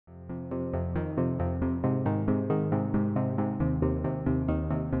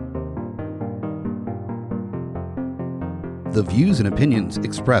The views and opinions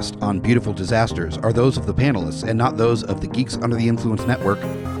expressed on Beautiful Disasters are those of the panelists and not those of the Geeks Under the Influence Network,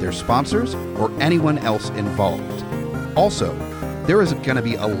 their sponsors, or anyone else involved. Also, there is going to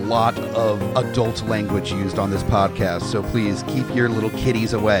be a lot of adult language used on this podcast, so please keep your little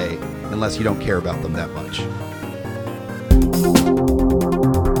kitties away unless you don't care about them that much.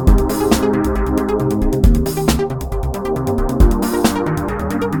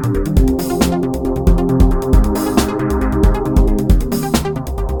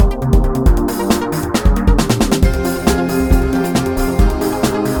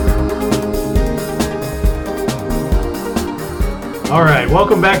 All right,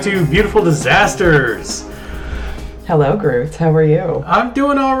 welcome back to Beautiful Disasters. Hello, Groot. How are you? I'm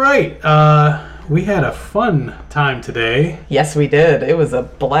doing all right. We had a fun time today. Yes, we did. It was a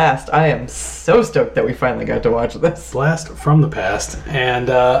blast. I am so stoked that we finally got to watch this. Blast from the past. And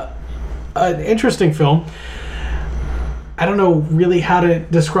an interesting film. I don't know really how to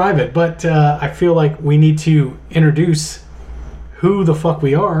describe it, but I feel like we need to introduce who the fuck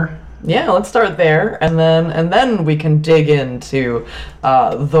we are. Yeah, let's start there, and then we can dig into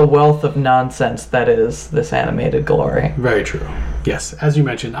the wealth of nonsense that is this animated glory. Very true. Yes, as you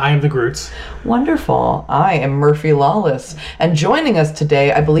mentioned, I am the Groots. Wonderful. I am Murphy Lawless, and joining us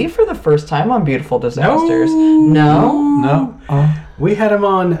today, I believe for the first time on Beautiful Disasters. No? We had him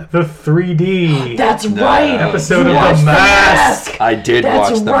on the 3D. That's right. Episode You of watched The Mask. I did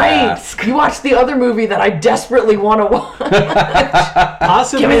watch The Mask. You watched the other movie that I desperately want to watch.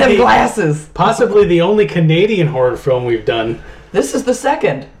 Possibly Give me them glasses. Possibly the only Canadian horror film we've done. This is the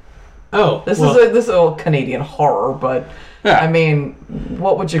second. Oh, This is a Canadian horror, but Yeah. I mean,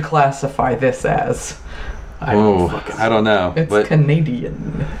 what would you classify this as? I don't know. It's But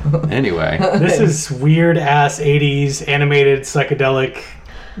Canadian. anyway, This is weird ass 80s animated psychedelic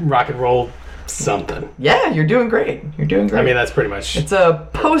rock and roll something. Yeah, you're doing great. You're doing great. I mean, that's pretty much. It's a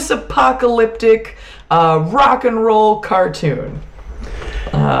post-apocalyptic rock and roll cartoon.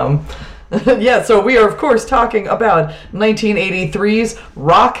 Yeah, so we are, of course, talking about 1983's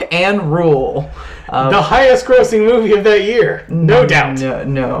Rock and Rule. the highest grossing movie of that year. No doubt.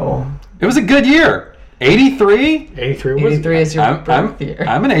 No. it was a good year. 83? 83 was 83 is your birth year.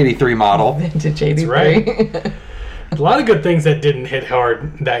 I'm an 83 model. Vintage 83. right. A lot of good things that didn't hit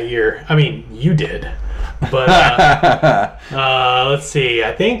hard that year. I mean, you did. But let's see.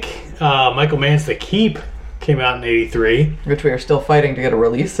 I think Michael Mann's The Keep came out in 83. Which we are still fighting to get a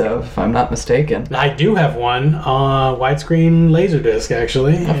release of, if I'm not mistaken. I do have one widescreen Laserdisc,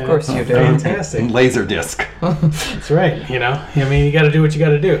 actually. Of course you do. Fantastic. Laserdisc. That's right. You know, I mean, you got to do what you got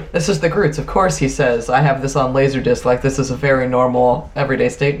to do. This is the Groots. Of course he says, I have this on Laserdisc, like this is a very normal, everyday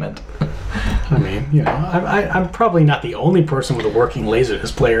statement. I mean, you know, I'm probably not the only person with a working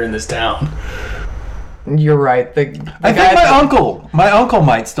Laserdisc player in this town. You're right. I think my uncle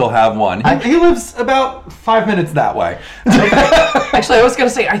might still have one. He lives about 5 minutes that way. Actually, I was going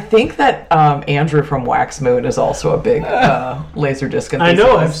to say, I think that Andrew from Wax Moon is also a big Laserdisc enthusiast. I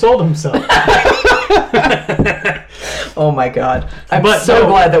know, I've sold him some. Oh my god. I'm But so no.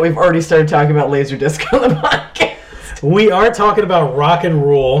 glad that we've already started talking about Laserdisc on the podcast. We are talking about Rock and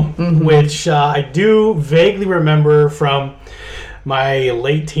Roll, which I do vaguely remember from my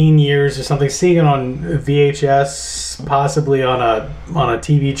late teen years or something, seeing it on VHS, possibly on a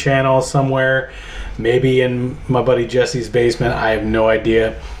TV channel somewhere, maybe in my buddy Jesse's basement. I have no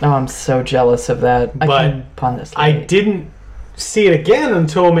idea. Oh, I'm so jealous of that. I But can pun this I late. didn't see it again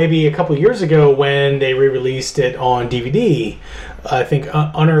until maybe a couple years ago when they re-released it on DVD. I think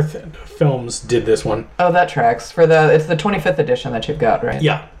Unearthed Films did this one. Oh, that tracks. It's the 25th edition that you've got, right?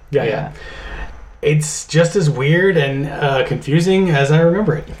 Yeah. It's just as weird and confusing as I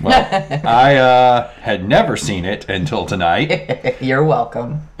remember it. Well, I had never seen it until tonight. You're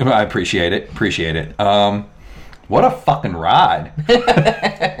welcome. I appreciate it. What a fucking ride.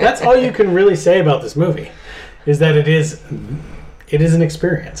 That's all you can really say about this movie, is that it is an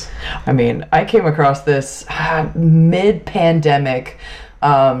experience. I mean, I came across this mid-pandemic,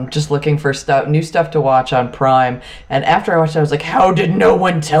 just looking for new stuff to watch on Prime. And after I watched it, I was like, how did no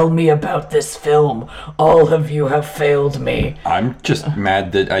one tell me about this film? All of you have failed me. I'm just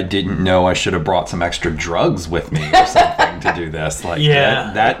mad that I didn't know I should have brought some extra drugs with me or something to do this. Like,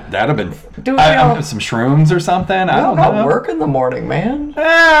 Yeah. that'd have been... Dude, some shrooms or something. I I don't got know. work in the morning, man. Whatever.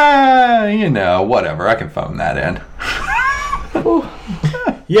 I can phone that in.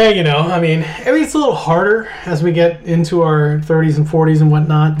 Yeah, you know, I mean, it's a little harder as we get into our 30s and 40s and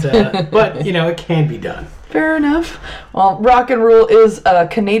whatnot, but, you know, it can be done. Fair enough. Well, Rock and Rule is a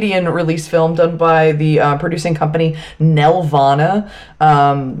Canadian release film done by the producing company Nelvana.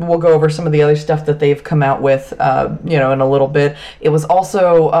 We'll go over some of the other stuff that they've come out with, in a little bit. It was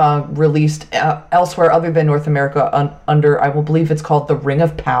also released elsewhere other than North America under, I will believe it's called The Ring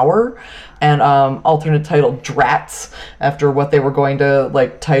of Power, and alternate title Drats, after what they were going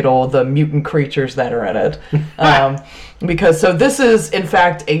to title the mutant creatures that are in it. Because this is in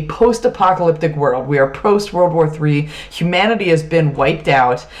fact a post-apocalyptic world. We are post-World War III. Humanity has been wiped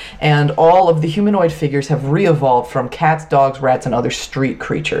out, and all of the humanoid figures have re-evolved from cats, dogs, rats, and other street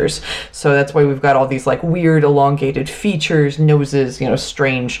creatures. So that's why we've got all these weird elongated features, noses,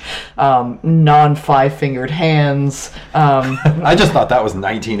 strange non-five-fingered hands. I just thought that was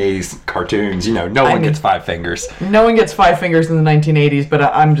 1980s cartoons. No one gets 5 fingers. No one gets 5 fingers in the 1980s, but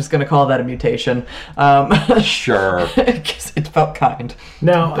I'm just going to call that a mutation. Sure. Because it felt kind.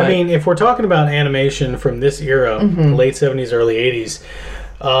 Now, if we're talking about animation from this era, late 70s, early 80s,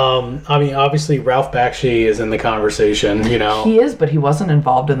 obviously Ralph Bakshi is in the conversation, He is, but he wasn't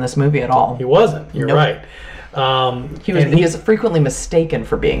involved in this movie at all. He wasn't. You're right. He is frequently mistaken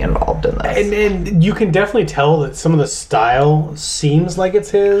for being involved in this. And you can definitely tell that some of the style seems like it's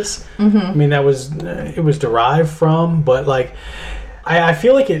his. Mm-hmm. It was derived from, but I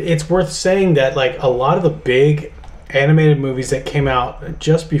feel like it's worth saying that a lot of the big animated movies that came out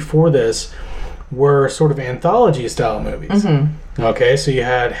just before this were sort of anthology style movies. Mm-hmm. Okay, so you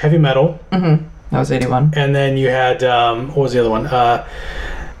had Heavy Metal. Mm-hmm. That was 81. And then you had what was the other one? I'm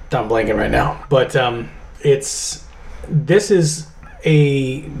blanking right now. But this is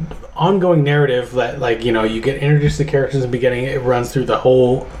a ongoing narrative that you get introduced to the characters in the beginning. It runs through the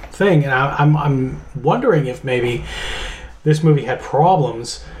whole thing, and I'm wondering if maybe this movie had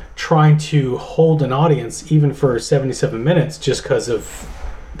problems trying to hold an audience even for 77 minutes just because of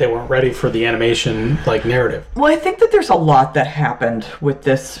they weren't ready for the animation narrative. Well, I think that there's a lot that happened with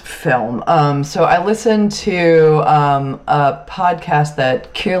this film. So I listened to a podcast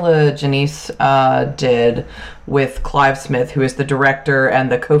that Kirla Janice did with Clive Smith, who is the director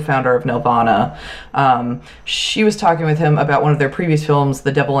and the co-founder of Nelvana. She was talking with him about one of their previous films,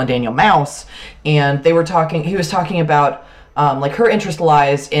 The Devil and Daniel Mouse, and he was talking about her interest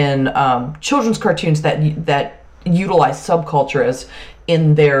lies in children's cartoons that utilize subculture as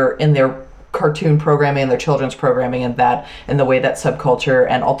in their cartoon programming and their children's programming, and the way that subculture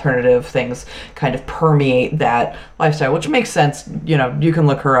and alternative things kind of permeate that lifestyle, which makes sense. You can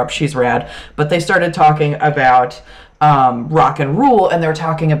look her up, she's rad. But they started talking about Rock and Rule, and they're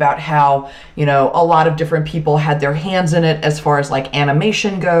talking about how a lot of different people had their hands in it as far as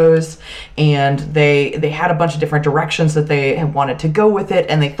animation goes, and they had a bunch of different directions that they had wanted to go with it,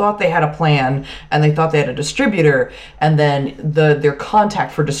 and they thought they had a plan, and they thought they had a distributor, and then their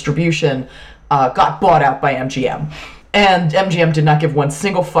contact for distribution got bought out by MGM. And MGM did not give one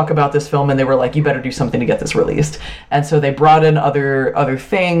single fuck about this film, and they were like, you better do something to get this released. And so they brought in other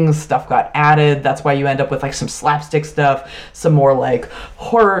things, stuff got added. That's why you end up with some slapstick stuff, some more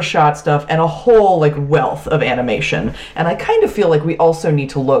horror shot stuff, and a whole wealth of animation. And I kind of feel like we also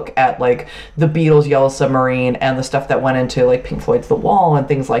need to look at the Beatles' Yellow Submarine and the stuff that went into Pink Floyd's The Wall and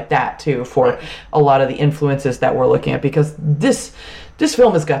things like that too, for a lot of the influences that we're looking at, because this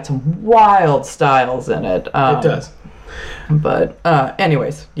film has got some wild styles in it. It does. But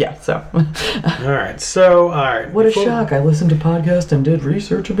anyways, yeah, so. All right. What a shock. I listened to podcasts and did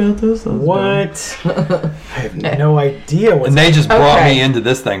research about this. What? I have no idea what. And they just brought me into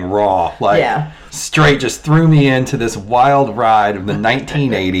this thing raw. Straight just threw me into this wild ride of the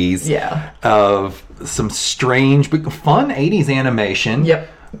 1980s. Yeah. Of some strange but fun 80s animation. Yep.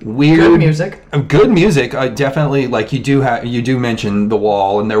 Weird good music. Definitely, you do mention The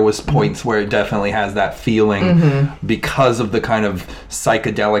Wall, and there was points where it definitely has that feeling because of the kind of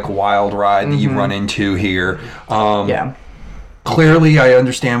psychedelic wild ride that you run into here. Clearly, I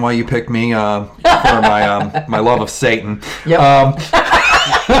understand why you picked me for my love of Satan. Yep.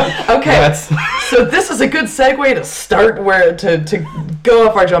 Okay, so this is a good segue to start to go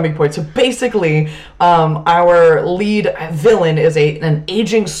off our jumping point. So basically, our lead villain is an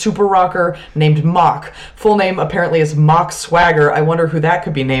aging super rocker named Mock. Full name apparently is Mock Swagger. I wonder who that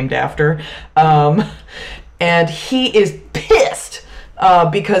could be named after. And he is pissed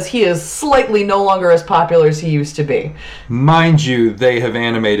because he is slightly no longer as popular as he used to be. Mind you, they have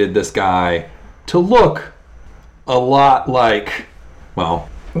animated this guy to look a lot like,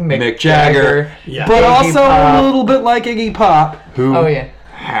 Mick Jagger, yeah. but Iggy also Pop. a little bit like Iggy Pop, who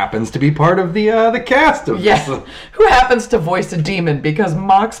happens to be part of the cast of Yeah, this. who happens to voice a demon because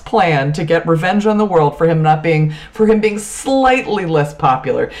Mock's plan to get revenge on the world for him being slightly less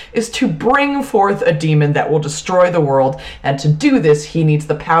popular is to bring forth a demon that will destroy the world, and to do this he needs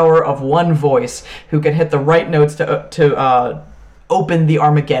the power of one voice who can hit the right notes to open the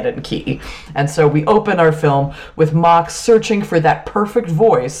Armageddon key. And so we open our film with Mock searching for that perfect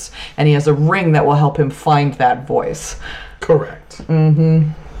voice, and he has a ring that will help him find that voice. Correct.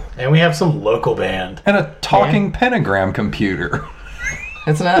 Mm-hmm. And we have some local band. And a talking pentagram computer.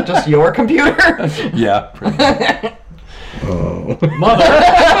 It's not just your computer. Yeah. Pretty much. Mother!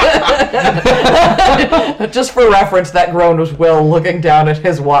 Just for reference, that groan was Will looking down at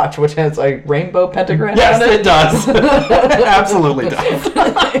his watch, which has a rainbow pentagram Yes, on it. it does. It absolutely does.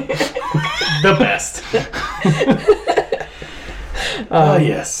 The best.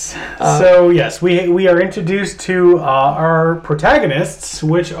 Yes. So yes, we are introduced to our protagonists,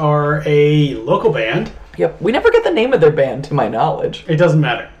 which are a local band. Yep. We never get the name of their band, to my knowledge. It doesn't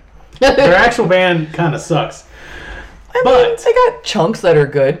matter. Their actual band kind of sucks. I mean, they got chunks that are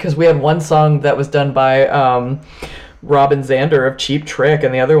good, because we had one song that was done by Robin Zander of Cheap Trick,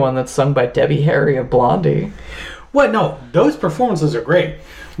 and the other one that's sung by Debbie Harry of Blondie. What? No, those performances are great,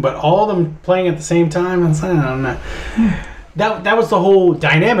 but all of them playing at the same time, I don't know. That was the whole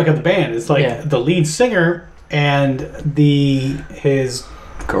dynamic of the band. It's like the lead singer and his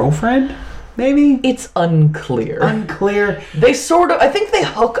girlfriend, maybe? It's unclear. Unclear. They sort of, I think they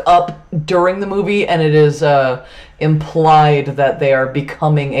hook up during the movie, and it is implied that they are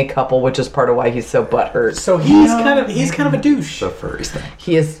becoming a couple, which is part of why he's so butthurt. So he's kind of a douche. The furries thing.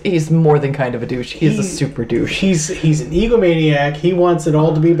 He's more than kind of a douche. He's a super douche. He's an egomaniac. He wants it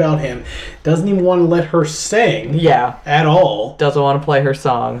all to be about him. Doesn't even want to let her sing. Yeah. At all. Doesn't want to play her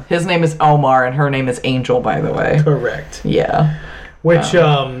song. His name is Omar, and her name is Angel, by the way. Correct. Yeah. Which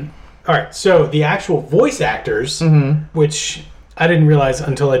all right, so the actual voice actors, which I didn't realize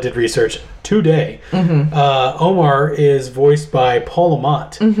until I did research today. Omar is voiced by Paul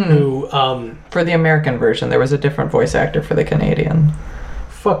Lamont, who For the American version, there was a different voice actor for the Canadian.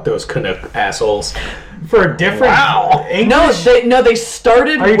 fuck those Canuck assholes. For a different English? They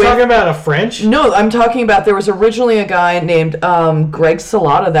started Are you talking about a French? No, I'm talking about there was originally a guy named Greg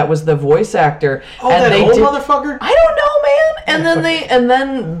Salata that was the voice actor. Oh, and that old motherfucker? I don't know, man. And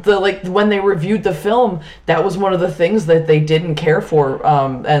then when they reviewed the film, that was one of the things that they didn't care for,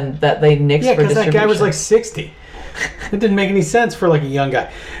 and that they nixed for because distribution. that guy was like 60. It didn't make any sense for like a young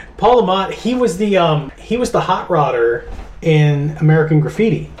guy. Paul Lamont, he was the hot rodder in American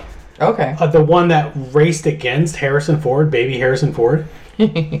Graffiti. Okay. The one that raced against Harrison Ford, baby Harrison Ford,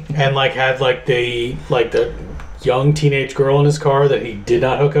 and like had like the young teenage girl in his car that he did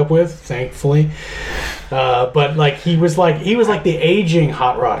not hook up with, thankfully. But like he was like the aging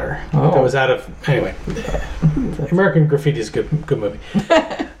hot rodder that was out of anyway. American Graffiti is a good movie.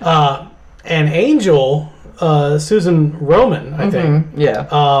 And Angel, Susan Roman, I think.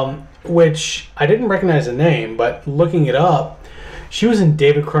 Yeah. Which I didn't recognize the name, but looking it up, she was in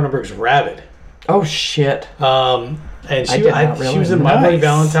David Cronenberg's Rabid. Oh shit. And she was in Nice. My Bloody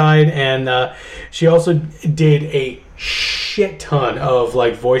Valentine, and she also did a shit ton of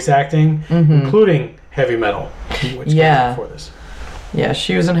like voice acting, including heavy metal, which came before this. Yeah,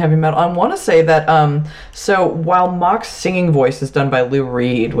 she was in heavy metal. I want to say that, so while Mock's singing voice is done by Lou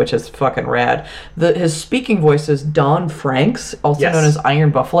Reed, which is fucking rad, his speaking voice is Don Franks, also known as Iron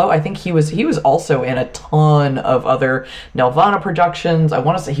Buffalo. I think he was also in a ton of other Nelvana productions. I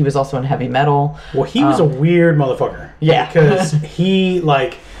want to say he was also in heavy metal. Well, he was a weird motherfucker. Yeah. Because he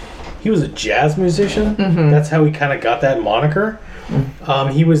was a jazz musician. That's how he kind of got that moniker.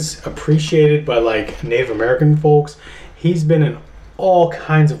 He was appreciated by like Native American folks. He's been in all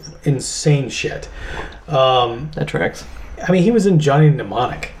kinds of insane shit. That tracks. I mean, he was in Johnny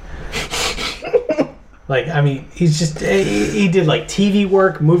Mnemonic. Like, I mean, he's just he did like TV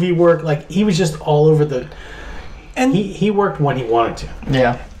work, movie work. Like, he was just all over the. And he worked when he wanted to.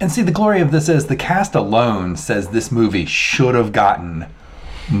 Yeah. And see, the glory of this is the cast alone says this movie should have gotten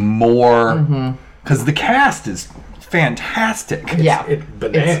more, because the cast is fantastic. It's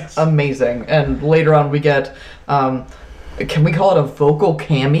bananas. It's amazing. And later on we get, can we call it a vocal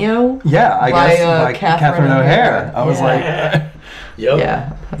cameo? Yeah, I By, guess by Catherine O'Hare. I was like, Yep.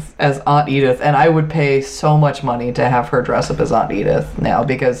 Yeah, as Aunt Edith. And I would pay so much money to have her dress up as Aunt Edith now,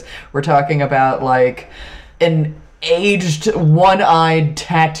 because we're talking about like an aged, one-eyed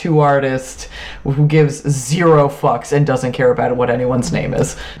tattoo artist who gives zero fucks and doesn't care about what anyone's name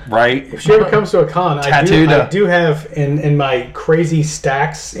is. right? If she ever comes to a con, I Tattooed. do have in my crazy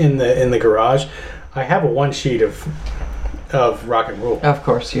stacks in the garage, I have a one sheet of of Rock and Roll. Of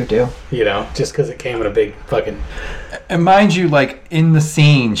course you do. You know, just because it came in a big fucking. And mind you, like, in the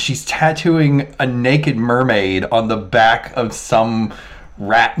scene, she's tattooing a naked mermaid on the back of some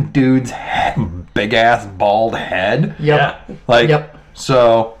rat dude's big-ass bald head. Yep. Yeah. Like, Yep.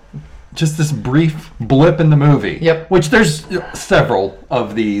 so, just this brief blip in the movie. Yep. Which there's several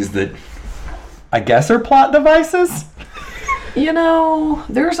of these that I guess are plot devices. You know,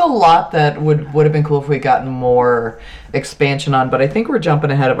 there's a lot that would have been cool if we gotten more expansion on, but I think we're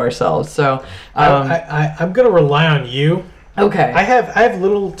jumping ahead of ourselves. So, I'm going to rely on you. okay. I have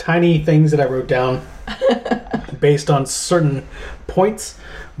little tiny things that I wrote down based on certain points,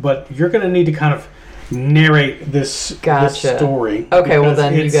 but you're going to need to kind of narrate this story. Okay, well because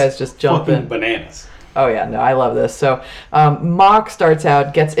then you it's guys just jump fucking in. bananas. Oh yeah, no, I love this. So, Mock starts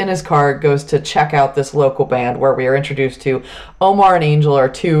out, gets in his car, goes to check out this local band where we are introduced to Omar and Angel are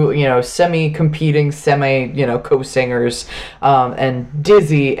two, semi-competing, co-singers, and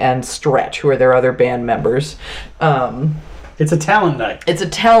Dizzy and Stretch, who are their other band members. It's a talent night. It's a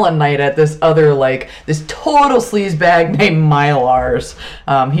talent night at this other, this total sleazebag named Mylars.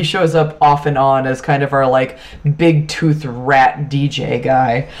 He shows up off and on as kind of our, big tooth rat DJ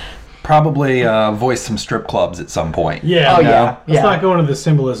guy. Probably voice some strip clubs at some point. Yeah. Oh, yeah. Let's not go into the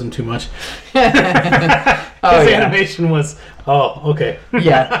symbolism too much. Oh, His yeah. animation was, okay.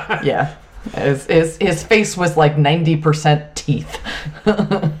 Yeah. His face was 90% teeth.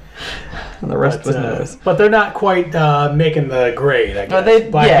 And the rest was nose. But they're not quite making the grade, I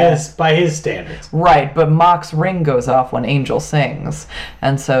guess, Well, by his standards. Right, but Mock's ring goes off when Angel sings.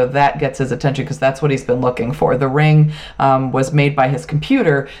 And so that gets his attention because that's what he's been looking for. The ring was made by his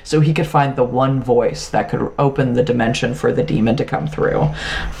computer so he could find the one voice that could open the dimension for the demon to come through.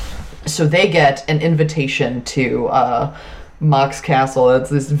 So they get an invitation to Mock's castle.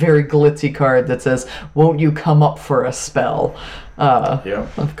 It's this very glitzy card that says, "Won't you come up for a spell?" Yeah.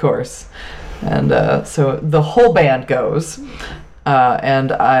 Of course. And so the whole band goes.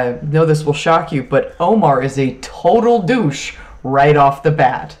 And I know this will shock you, but Omar is a total douche right off the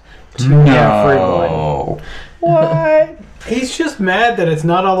bat to everyone. What? He's just mad that it's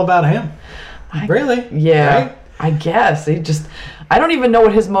not all about him. Really? Yeah. Right? I guess. I don't even know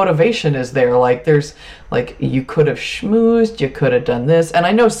what his motivation is there. There's, you could have schmoozed, you could have done this. And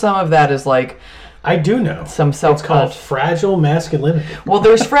I know some of that is, I do know. some It's called self-conscious. fragile masculinity. Well,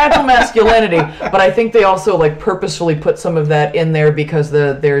 there's fragile masculinity, but I think they also purposefully put some of that in there because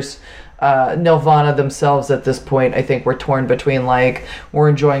there's Nirvana themselves at this point. I think we're torn between we're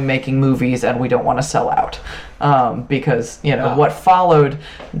enjoying making movies and we don't want to sell out because what followed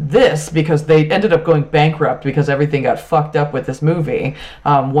this, because they ended up going bankrupt because everything got fucked up with this movie,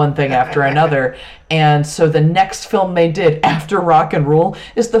 one thing after another. And so the next film they did after Rock and Roll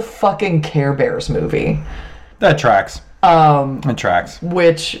is the fucking Care Bears movie. That tracks. It tracks.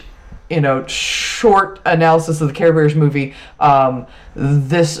 Which, short analysis of the Care Bears movie,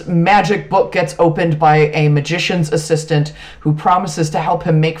 this magic book gets opened by a magician's assistant who promises to help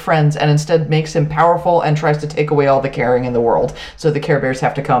him make friends and instead makes him powerful and tries to take away all the caring in the world. So the Care Bears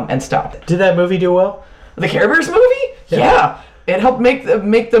have to come and stop it. Did that movie do well? The Care Bears movie? Yeah. It helped make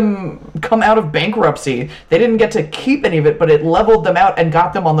them come out of bankruptcy. They didn't get to keep any of it, but it leveled them out and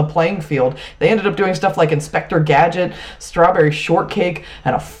got them on the playing field. They ended up doing stuff like Inspector Gadget, Strawberry Shortcake,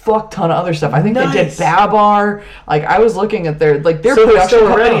 and a fuck ton of other stuff. I think they did Babar. I was looking at their So they're production still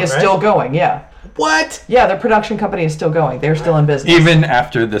company around, is right? still going. Yeah. What? Yeah, their production company is still going. They're still in business. Even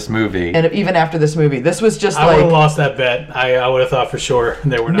after this movie. And even after this movie. This was just I would have lost that bet. I would have thought for sure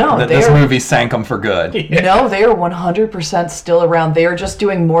they were not. No, that they this are- movie sank them for good. No, they are 100% still around. They are just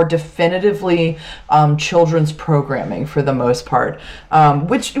doing more definitively children's programming for the most part,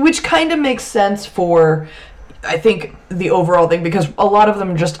 which kind of makes sense for, I think, the overall thing, because a lot of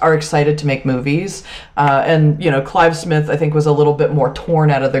them just are excited to make movies. And Clive Smith, I think, was a little bit more torn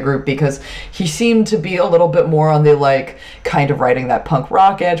out of the group because he seemed to be a little bit more on the kind of writing that punk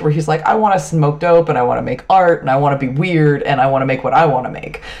rock edge where he's like, I want to smoke dope and I want to make art and I want to be weird and I want to make what I want to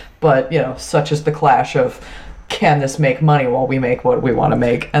make. But, such is the clash of, can this make money while we make what we want to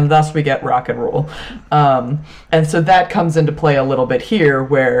make? And thus we get Rock and Roll. And so that comes into play a little bit here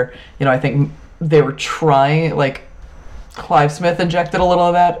where, I think they were trying, Clive Smith injected a little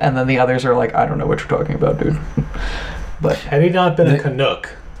of that, and then the others are I don't know what you're talking about, dude. But Had he not been a Canuck,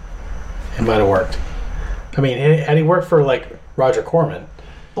 it might have worked. I mean, had he worked for Roger Corman?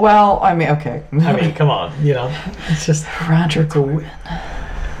 well, I mean, okay. I mean, come on, it's just Roger Corman.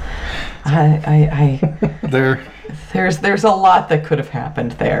 There's a lot that could have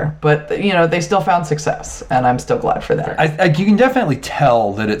happened there, but they still found success, and I'm still glad for that. You can definitely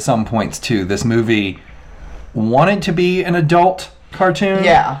tell that at some points too, this movie wanted to be an adult cartoon.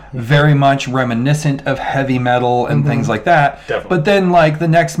 Yeah. Very much reminiscent of heavy metal and things like that. Definitely. But then, like, the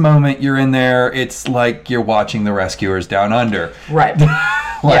next moment you're in there, it's like you're watching The Rescuers Down Under. Right.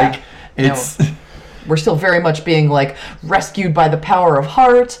 Like, it's... We're still very much being, like, rescued by the power of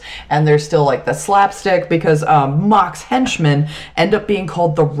heart, and there's still, like, the slapstick, because Mock's henchmen end up being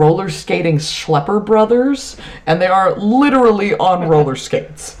called the roller skating Schlepper Brothers, and they are literally on roller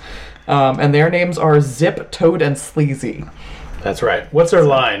skates. And their names are Zip, Toad, and Sleazy. That's right. What's their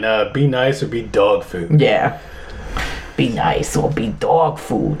line? Be nice or be dog food. Yeah. Be nice or be dog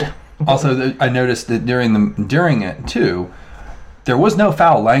food. Also, I noticed that during it, too, there was no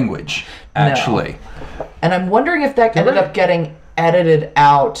foul language, actually. No. And I'm wondering if that ended up getting edited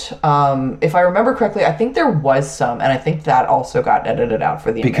out. If I remember correctly, I think there was some, and I think that also got edited out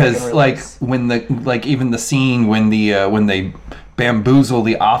for the Because, American release. even the scene when they bamboozle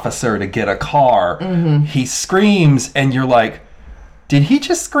the officer to get a car, he screams, and you're like, did he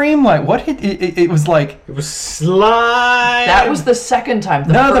just scream? Like, what? It was like... It was slime. That was the second time.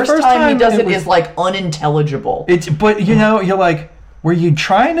 The first time he does it is, like, unintelligible. But, you know, you're like, were you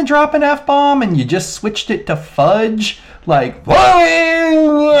trying to drop an F-bomb and you just switched it to fudge? Like, and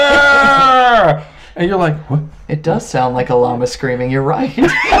you're like, what? It does sound like a llama screaming, you're right.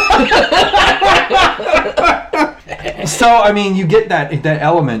 So, I mean, you get that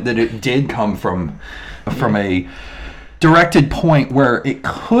element that it did come from a directed point where it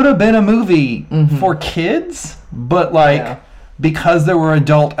could have been a movie for kids, but, like, because there were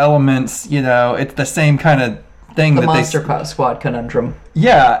adult elements, you know, it's the same kind of thing The that Monster Squad conundrum.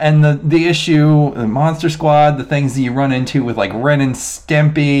 Yeah, and the issue, the Monster Squad, the things that you run into with, like, Ren and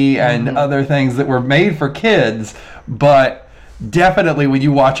Stimpy and other things that were made for kids, but definitely when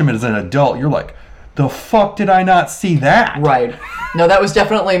you watch them as an adult, you're like, the fuck did I not see that? Right. No, that was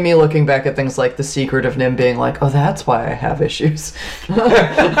definitely me looking back at things like The Secret of Nim being like, oh, that's why I have issues.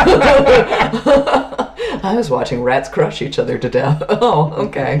 I was watching rats crush each other to death. Oh,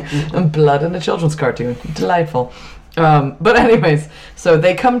 okay. And blood in a children's cartoon. Delightful. But anyways, so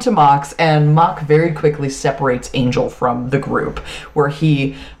they come to Mock's, and Mock very quickly separates Angel from the group, where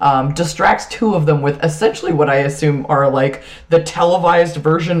he distracts two of them with essentially what I assume are like the televised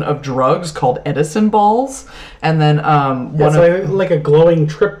version of drugs called Edison balls, and then It's like a glowing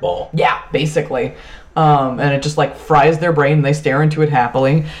trip ball. yeah, basically. And it just like fries their brain, and they stare into it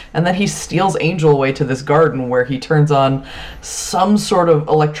happily. And then he steals Angel away to this garden where he turns on some sort of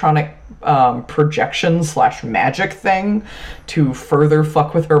electronic projection / magic thing to further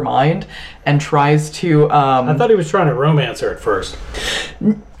fuck with her mind, and tries to I thought he was trying to romance her at first.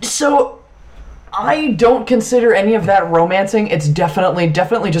 so I don't consider any of that romancing. It's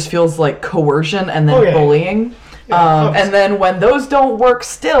definitely just feels like coercion and then bullying. And then when those don't work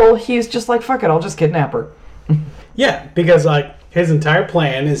still, he's just like, fuck it, I'll just kidnap her. Yeah, because like his entire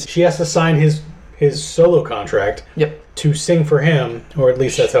plan is she has to sign his solo contract to sing for him, or at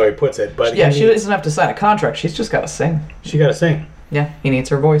least that's how he puts it. But yeah, she doesn't have to sign a contract. She's just got to sing. She got to sing. Yeah, he needs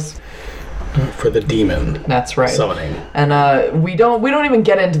her voice for the demon. That's right. Summoning. And we don't even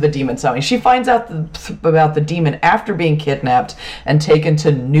get into the demon summoning. She finds out about the demon after being kidnapped and taken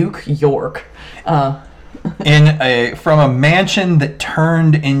to Nuke York. From a mansion that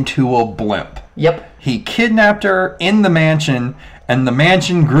turned into a blimp. Yep. He kidnapped her in the mansion, and the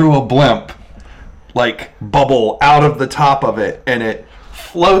mansion grew a blimp, like, bubble out of the top of it, and it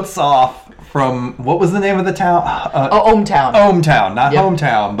floats off from, what was the name of the town? Ohmtown. Ohmtown, not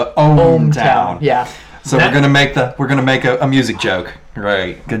hometown, but Ohmtown. Yeah. So we're gonna make a music joke.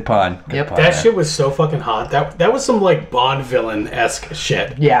 Right. Good pun. Good pun. That shit was so fucking hot. That was some like Bond villain-esque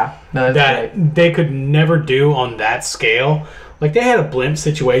shit. Yeah. No, that they could never do on that scale. Like, they had a blimp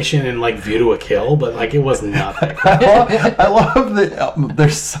situation in, like, View to a Kill, but, like, it was nothing. I love that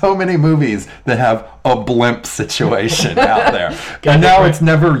there's so many movies that have a blimp situation out there. And now it's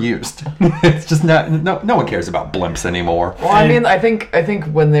never used. It's just not... No one cares about blimps anymore. Well, I mean, I think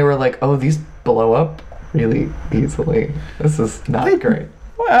when they were like, oh, these blow up really easily. This is not great.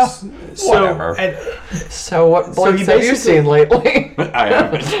 Well, whatever. So what blimps have you seen lately? I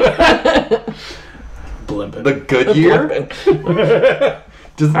haven't. Blimping. The Goodyear?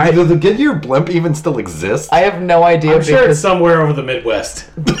 Does the Goodyear blimp even still exist? I have no idea. I'm sure it's somewhere over the Midwest.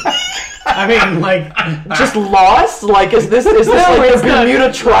 I mean, like, just lost? Like, is this like the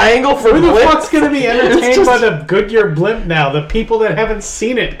Bermuda Triangle for who the blimps? fuck's gonna be entertained by the Goodyear blimp now? The people that haven't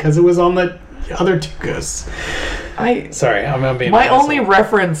seen it because it was on the other two ghosts. Sorry, I'm being. My only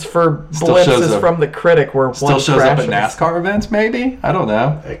reference for blimps is from the Critic, where still shows up at NASCAR events. Maybe, I don't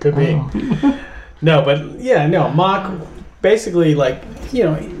know. It could be. No, but yeah, no. Mock basically, like, you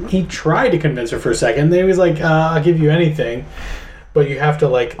know, he tried to convince her for a second. Then he was like, I'll give you anything, but you have to,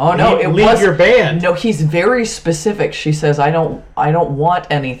 like, leave your band. No, he's very specific. She says, I don't want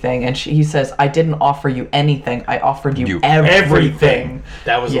anything. And he says, I didn't offer you anything. I offered you everything.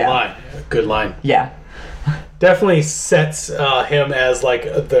 That was a line. A good line. Yeah. Definitely sets him as, like,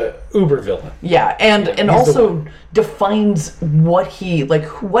 the uber villain. Yeah, and also defines what he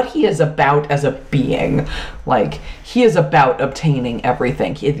is about as a being. Like, he is about obtaining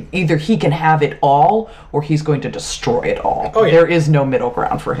everything. Either he can have it all, or he's going to destroy it all. Oh, yeah. There is no middle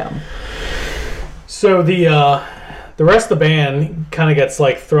ground for him. So the rest of the band kind of gets,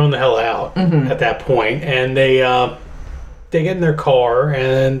 like, thrown the hell out at that point, and they get in their car,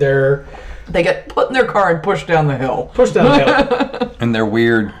 and they get put in their car and pushed down the hill. And their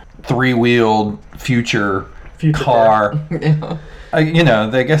weird 3-wheeled future car. Yeah. You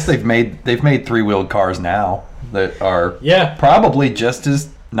know, I guess they've made 3-wheeled cars now that are Yeah. probably just as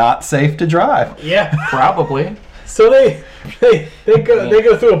not safe to drive. Yeah. Probably. So they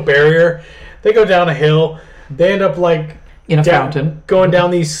go through a barrier, they go down a hill, they end up, like, In a fountain. going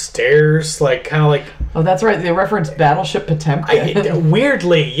down these stairs, like, kind of like... Oh, that's right. They referenced Battleship Potemkin.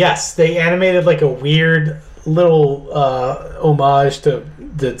 Weirdly, yes, they animated, like, a weird little homage to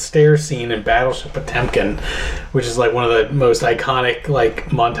the stair scene in Battleship Potemkin, which is, like, one of the most iconic, like,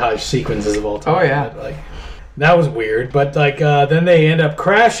 montage sequences of all time. Oh, yeah. But, like, that was weird, but, like, then they end up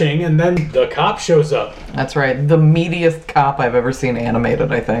crashing, and then the cop shows up. That's right. The meatiest cop I've ever seen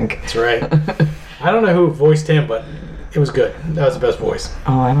animated, I think. That's right. I don't know who voiced him, but it was good. That was the best voice.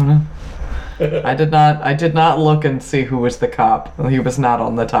 Oh, I don't know. I did not look and see who was the cop. He was not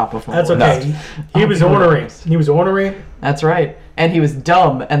on the top of my That's list. okay. He was ornery. He was ornery. That's right. And he was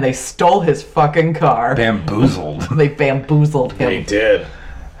dumb, and they stole his fucking car. Bamboozled. They bamboozled him. He did.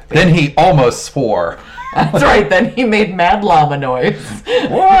 Then he almost swore. That's right. Then he made mad llama noise.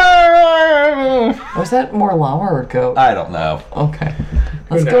 Was that more llama or goat? I don't know. Okay.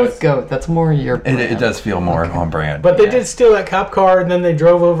 Let's go knows? with goat. That's more your brand. It does feel more on brand. But they did steal that cop car, and then they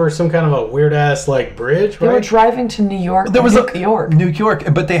drove over some kind of a weird ass, like, bridge, They were right? driving to New York. There was New York. New York,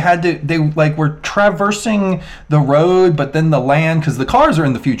 but they like were traversing the road, but then the land, because the cars are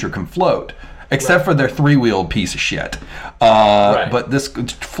in the future can float, except for their 3-wheeled piece of shit. But this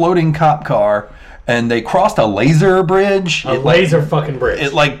floating cop car, and they crossed a laser bridge. A laser fucking bridge.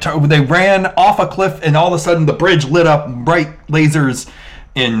 It they ran off a cliff, and all of a sudden the bridge lit up bright lasers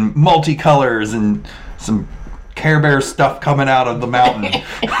in multicolors and some Care Bear stuff coming out of the mountain.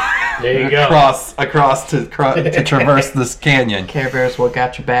 There you go. across to traverse this canyon. Care Bears, what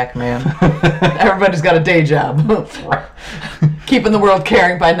got your back, man? Everybody's got a day job. Keeping the world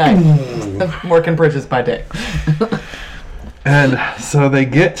caring by night. Working bridges by day. And so they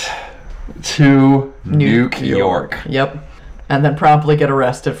get to New York. Yep. And then promptly get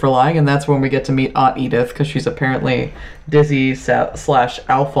arrested for lying, and that's when we get to meet Aunt Edith, because she's apparently Dizzy /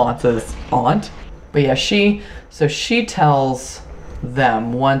 Alphonse's aunt. But yeah, she tells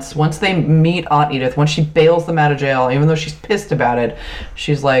them once they meet Aunt Edith, once she bails them out of jail, even though she's pissed about it,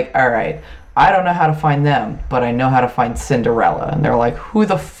 she's like, all right, I don't know how to find them, but I know how to find Cinderella. And they're like, who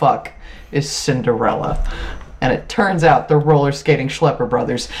the fuck is Cinderella? And it turns out the roller skating Schlepper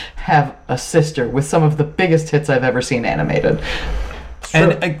brothers have a sister with some of the biggest hits I've ever seen animated.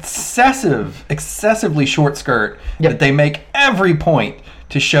 An excessively short skirt that they make every point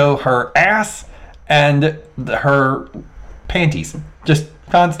to show her ass and her panties. Just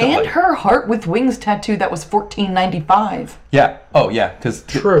constantly. And her heart with wings tattoo that was $14.95. Yeah. Oh, yeah. Because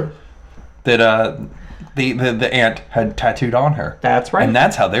True. That the aunt had tattooed on her. That's right. And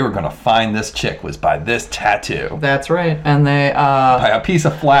that's how they were going to find this chick, was by this tattoo. That's right. And they By a piece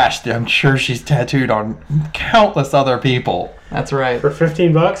of flash that I'm sure she's tattooed on countless other people. That's right. For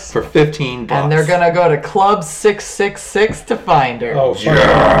 $15? For $15. And they're gonna go to Club 666 to find her. Oh,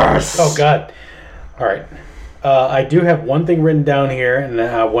 yes! Oh, God. All right. I do have one thing written down here, and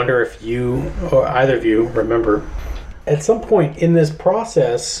I wonder if you, or either of you, remember. At some point in this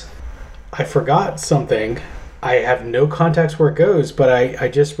process, I forgot something. I have no context where it goes, but I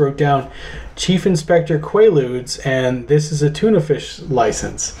just wrote down Chief Inspector Quaaludes, and this is a tuna fish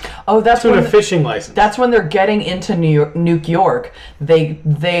license. Oh, that's Tuna when fishing license. that's when they're getting into New York.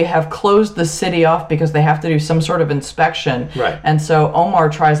 They have closed the city off because they have to do some sort of inspection. Right. And so Omar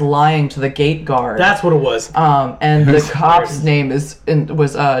tries lying to the gate guard. That's what it was. And the cop's name was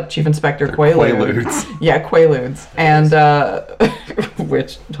Chief Inspector Quaaludes. Quaaludes. Yeah, Quaaludes. And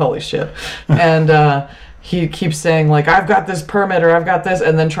which, holy shit. And he keeps saying, like, I've got this permit or I've got this,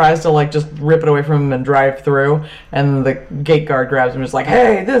 and then tries to, like, just rip it away from him and drive through. And the gate guard grabs him and is like,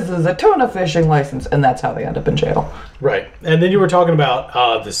 hey, this is a tuna fishing license. And that's how they end up in jail. Right. And then you were talking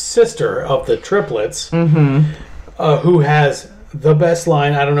about the sister of the triplets, who has the best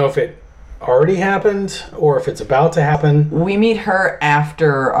line. I don't know if it already happened or if it's about to happen. We meet her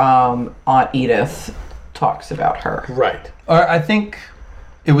after Aunt Edith talks about her. Right. I think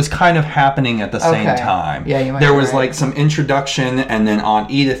it was kind of happening at the same Okay. time. Yeah, you might There be was right. like some introduction, and then Aunt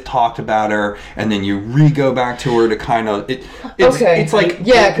Edith talked about her, and then you go back to her to kind of it's like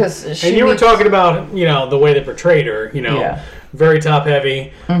yeah, because she And you were meets- talking about, the way they portrayed her, Yeah. very top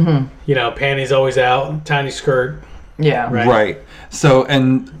heavy, panties always out, tiny skirt. yeah, right. So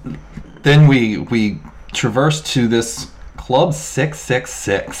and then we traverse to this Club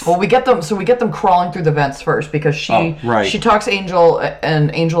 666. Well, we get them crawling through the vents first because she talks Angel,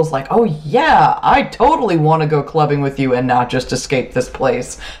 and Angel's like, oh yeah, I totally want to go clubbing with you and not just escape this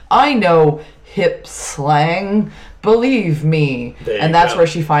place. I know hip slang, believe me. And that's where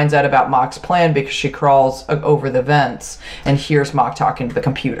she finds out about Mock's plan, because she crawls over the vents and hears Mock talking to the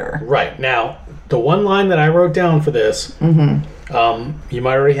computer. Right. Now, the one line that I wrote down for this, you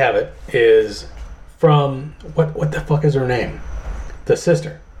might already have it, is from what the fuck is her name? The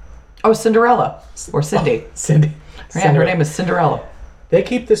sister. Oh, Cinderella. Or Cindy. Cindy. Yeah, her name is Cinderella. They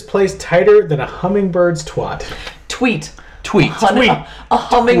keep this place tighter than a hummingbird's twat. Tweet. Tweet. A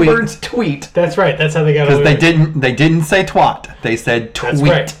hummingbird's tweet. That's right. That's how they got away Because with it. they didn't say twat. They said tweet. That's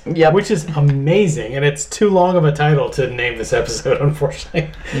right. Yep. Which is amazing, and it's too long of a title to name this episode,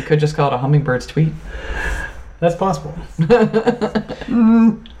 unfortunately. You could just call it a hummingbird's tweet. That's possible.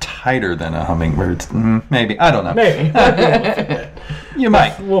 Tighter than a hummingbird's. Maybe. I don't know. Maybe. You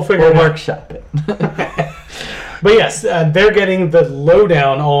might. We'll figure Or it out. workshop it. But yes, they're getting the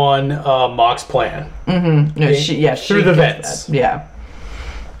lowdown on Mock's plan. No, she Through the gets vents. that. Yeah.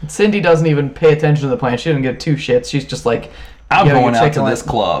 Cindy doesn't even pay attention to the plan. She doesn't give two shits. She's just like, I'm "Yo, going you out to chickening- this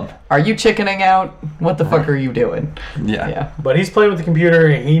club. Are you chickening out? What the fuck are you doing?" Yeah. Yeah. But he's playing with the computer,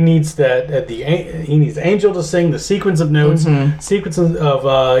 and he needs he needs Angel to sing the sequence of notes, sequence of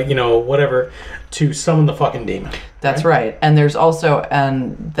whatever, to summon the fucking demon. That's right. And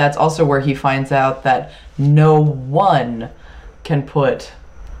that's also where he finds out that no one can put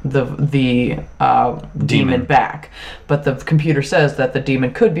the demon back. But the computer says that the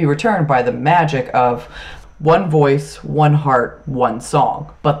demon could be returned by the magic of one voice, one heart, one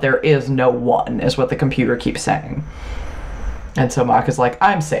song. But there is no one, is what the computer keeps saying. And so Mock is like,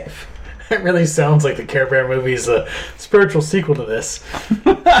 I'm safe. It really sounds like the Care Bear movie is a spiritual sequel to this.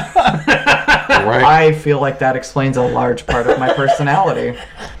 Right. I feel like that explains a large part of my personality.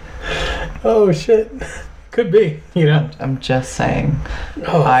 Oh shit, could be. I'm just saying.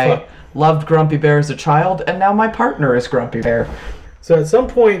 Oh, I fuck. loved Grumpy Bear as a child, and now my partner is Grumpy Bear. So at some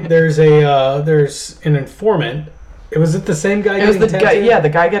point, there's an informant. Was it the same guy? It was the getting guy, tattooed? the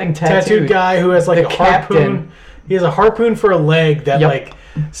guy getting tattooed. Tattooed guy who has like The a harpoon. captain. He has a harpoon for a leg that Yep. like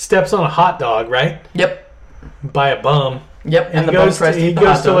steps on a hot dog, right? Yep. By a bum. Yep. And the he bum goes tries to, to he eat the goes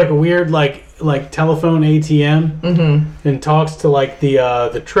hot to dog. like a weird like telephone ATM and talks to like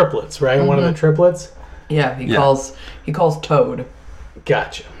the triplets, right? One of the triplets. Yeah, he calls Toad.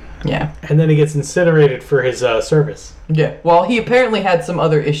 Gotcha. Yeah. And then he gets incinerated for his service. Yeah. Well, he apparently had some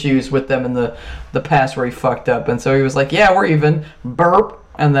other issues with them in the past where he fucked up, and so he was like, "Yeah, we're even." Burp.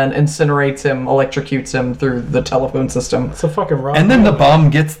 And then incinerates him, electrocutes him through the telephone system. It's a fucking rock. And then the bum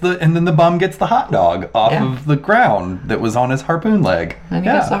gets the hot dog off Yeah. of the ground that was on his harpoon leg. And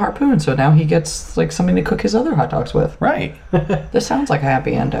he gets the harpoon, so now he gets like something to cook his other hot dogs with. Right. This sounds like a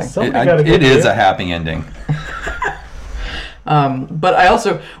happy ending. Somebody gotta get It is to a happy ending. But I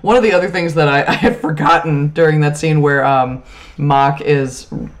also, one of the other things that I had forgotten during that scene where Mock is,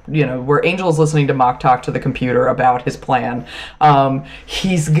 where Angel is listening to Mock talk to the computer about his plan,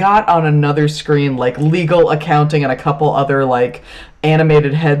 he's got on another screen like legal, accounting, and a couple other like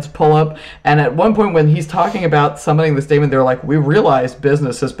animated heads pull up. And at one point when he's talking about summoning this demon, they're like, "We realize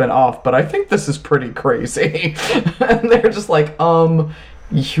business has been off, but I think this is pretty crazy." And they're just like,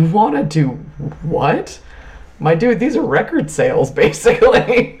 you want to do what? My dude, these are record sales,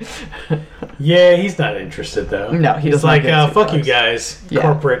 basically. Yeah, he's not interested though. No, he he's doesn't like, give two fuck you fucks. guys, Yeah.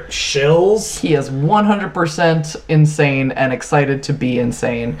 corporate shills. He is 100% insane and excited to be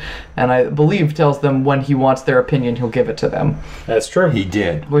insane. And I believe tells them when he wants their opinion, he'll give it to them. That's true. He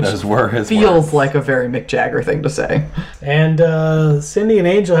did. Which Those were his feels words. like a very Mick Jagger thing to say. And Cindy and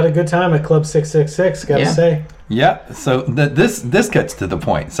Angel had a good time at Club 666, gotta Yeah. say. Yeah, so this gets to the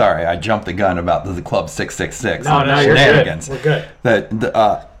point. Sorry, I jumped the gun about the Club 666 No, you're shenanigans. good. We're good.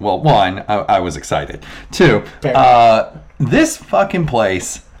 Well, one, I was excited. Two, this fucking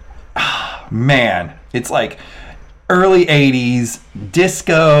place, man, it's like early 80s,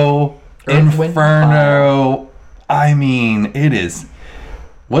 disco, Earth, Wind, Inferno. I mean, it is...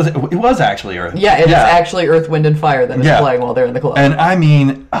 It was actually Earth. Yeah, it is actually Earth, Wind, and Fire that is playing while they're in the club. And I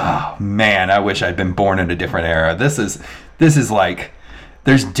mean, oh man, I wish I'd been born in a different era. This is like,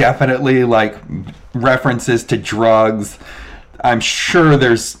 there's definitely like references to drugs. I'm sure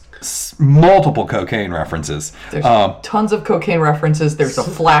there's multiple cocaine references. There's tons of cocaine references. There's a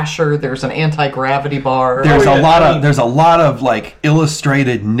flasher. There's an anti-gravity bar. There's a lot of like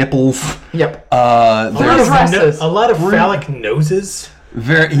illustrated nipples. Yep. A lot of phallic noses.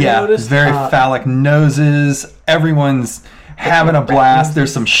 Very phallic noses. Everyone's having a blast.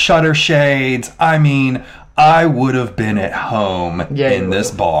 There's some shutter shades. I mean, I would have been at home in this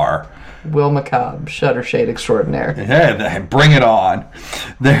bar. Will McCobb, Shutter Shade extraordinaire. Yeah, bring it on.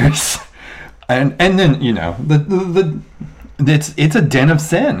 There's and then it's a den of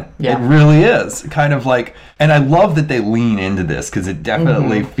sin. Yeah. It really is. Kind of like, and I love that they lean into this because it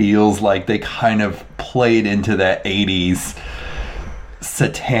definitely feels like they kind of played into that 80s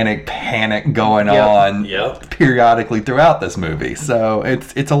satanic panic going on periodically throughout this movie. So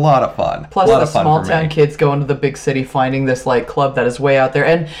it's a lot of fun. Plus the small town kids going to the big city finding this like club that is way out there,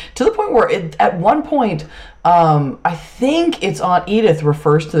 and to the point where at one point I think it's Aunt Edith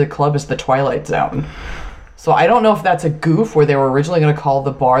refers to the club as the Twilight Zone. So I don't know if that's a goof where they were originally going to call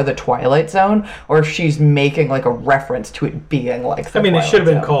the bar the Twilight Zone, or if she's making like a reference to it being like the Twilight it should have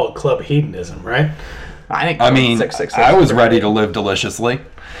been Zone. called Club Hedonism, right? I mean, 666 I was ready to live deliciously.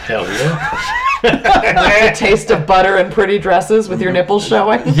 Hell yeah. Like a taste of butter and pretty dresses with your nipples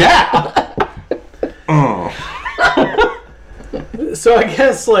showing? Yeah! So I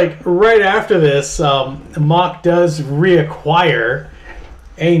guess, like, right after this, Mock does reacquire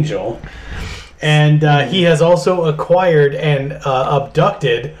Angel. And he has also acquired and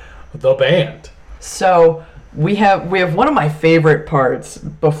abducted the band. So... We have one of my favorite parts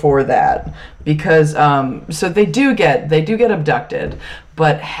before that, because so they do get abducted,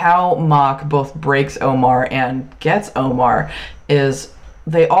 but how Mock both breaks Omar and gets Omar is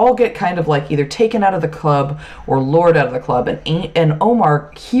they all get kind of like either taken out of the club or lured out of the club, and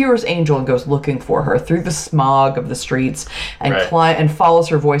Omar hears Angel and goes looking for her through the smog of the streets and and follows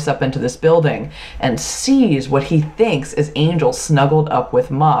her voice up into this building and sees what he thinks is Angel snuggled up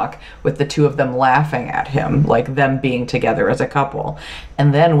with Mock, with the two of them laughing at him, like them being together as a couple.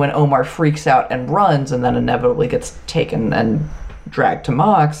 And then when Omar freaks out and runs and then inevitably gets taken and dragged to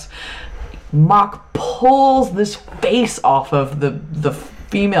Mock's, Mock pulls this face off of the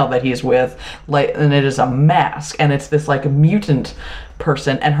female that he's with, like, and it is a mask, and it's this like mutant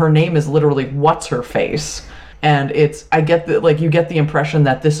person, and her name is literally What's Her Face. And you get the impression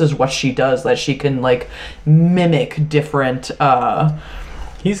that this is what she does, that she can like mimic different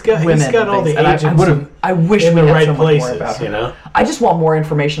He's got all the agents. I wish in we the had right so much places, more about her. you know. I just want more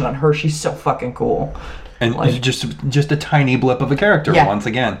information on her. She's so fucking cool. And just a tiny blip of a character once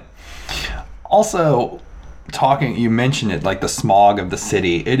again. Also, you mentioned it, like the smog of the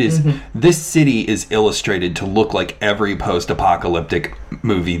city. It is this city is illustrated to look like every post-apocalyptic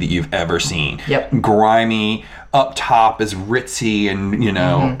movie that you've ever seen. Yep. Grimy, up top is ritzy, and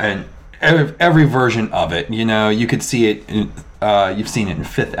and every version of it. You could see it. You've seen it in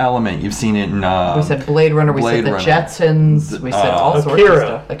Fifth Element. You've seen it in. We said Blade Runner. We said the Jetsons. We said all sorts of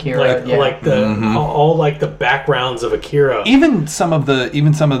stuff. Akira. Like all like the backgrounds of Akira. Even some of the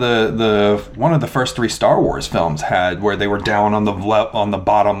one of the first 3 Star Wars films had where they were down on the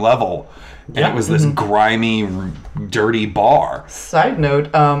bottom level. And it was this grimy, dirty bar. Side note,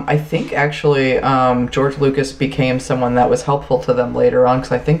 I think actually George Lucas became someone that was helpful to them later on,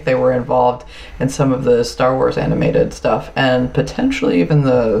 because I think they were involved in some of the Star Wars animated stuff, and potentially even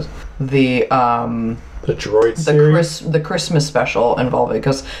the droid series, the Christmas special involving,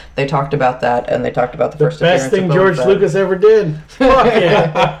 because they talked about that, and they talked about the first best appearance thing of George Lucas ever did. Fuck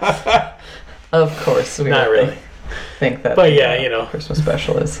yeah! Of course, we not really think that. But yeah, Christmas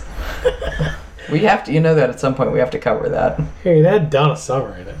special is. We have to, that at some point we have to cover that. Hey, that had Donna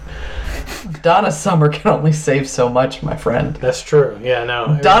Summer in it. Donna Summer can only save so much, my friend. That's true. Yeah,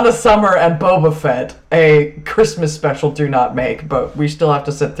 no. Donna Summer and Boba Fett, a Christmas special do not make, but we still have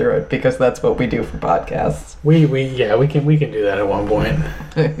to sit through it because that's what we do for podcasts. We can do that at one point.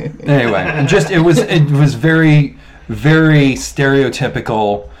 Anyway, it was very, very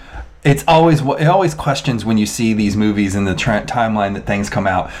stereotypical it always questions when you see these movies in the timeline that things come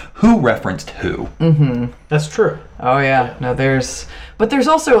out. Who referenced who? That's true. Oh yeah. No, there's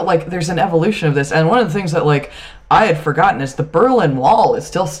also like there's an evolution of this, and one of the things that like I had forgotten is the Berlin Wall is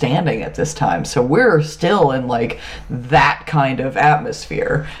still standing at this time, so we're still in like that kind of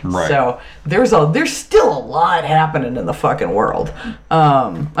atmosphere. Right. So there's still a lot happening in the fucking world.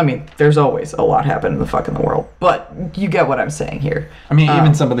 I mean, there's always a lot happening in the fucking world, but you get what I'm saying here. I mean,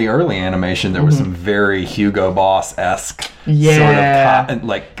 even some of the early animation, there was some very Hugo Boss-esque Yeah. sort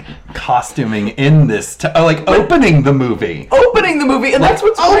of costuming in this, like opening the movie. Opening the movie, and that's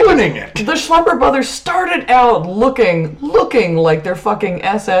what's opening great. it. The Schlemper brothers started out looking like they're fucking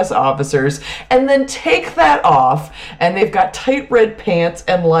SS officers, and then take that off, and they've got tight red pants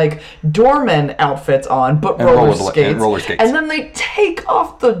and like doorman outfits on, but roller skates. And then they take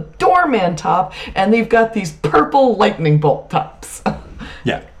off the doorman top, and they've got these purple lightning bolt tops.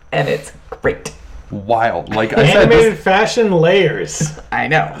 Yeah. And it's great. Wild. Like I said, Animated fashion layers. I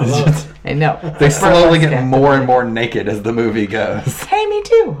know. I know. they slowly get more and more naked as the movie goes. Hey, me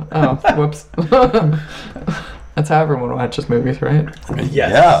too. Oh, whoops. That's how everyone watches movies, right?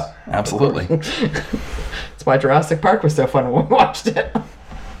 Yes. Yeah, absolutely. That's why Jurassic Park was so fun when we watched it.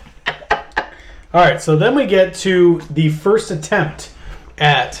 All right, so then we get to the first attempt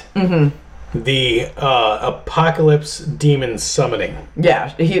at the apocalypse demon summoning.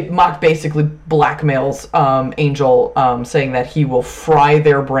 Yeah, Mock basically blackmails Angel, saying that he will fry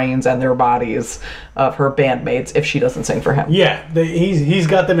their brains and their bodies of her bandmates if she doesn't sing for him. Yeah, he's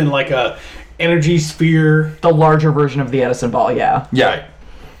got them in like a energy sphere. The larger version of the Edison ball, yeah. Yeah. Right.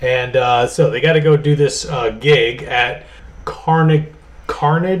 And so they got to go do this gig at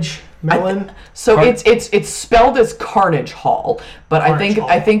Carnage Melon. So it's spelled as Carnage Hall, but Carnage Hall.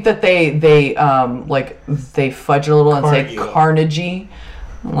 I think that they fudge a little and say Carnegie,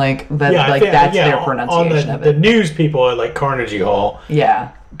 like that. Yeah, that's their pronunciation on of the it. news people are like Carnegie Hall.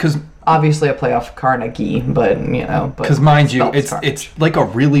 Yeah, Because obviously a play off Carnegie, but mind you, spelled Carnage. it's like a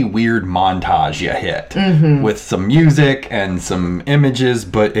really weird montage you hit Mm-hmm. with some music and some images,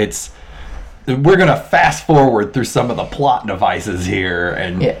 but we're gonna fast forward through some of the plot devices here,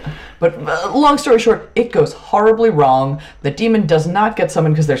 and Yeah. But long story short, it goes horribly wrong. The demon does not get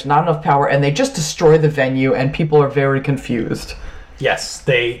summoned because there's not enough power, and they just destroy the venue, and people are very confused. Yes,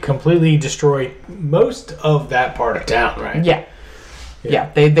 they completely destroy most of that part of town, right?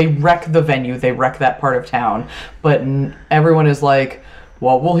 Yeah. They wreck the venue. They wreck that part of town. But everyone is like,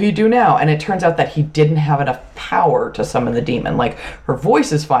 what will he do now? And it turns out that he didn't have enough power to summon the demon. Like, her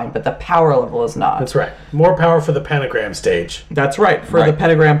voice is fine, but the power level is not. That's right. More power for the pentagram stage. That's right, for the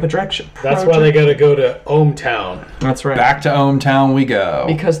pentagram projection. That's why they got to go to Ohmtown. That's right. back to Ohmtown we go.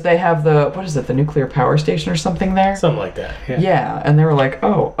 Because they have the nuclear power station or something there? Something like that. Yeah. Yeah, and they were like,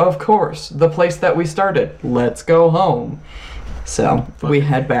 oh, of course, the place that we started. Let's go home. So we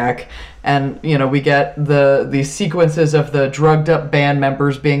head back, and we get the sequences of the drugged up band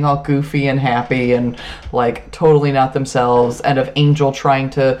members being all goofy and happy and like totally not themselves, and of Angel trying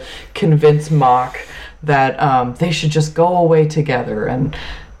to convince Mock that they should just go away together and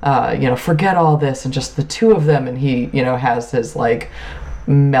forget all this and just the two of them, and he has his like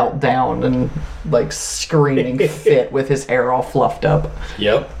meltdown and like screaming fit with his hair all fluffed up.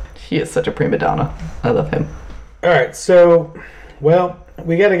 Yep. He is such a prima donna. I love him. All right, so, well,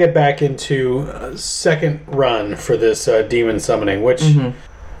 we got to get back into a second run for this demon summoning, which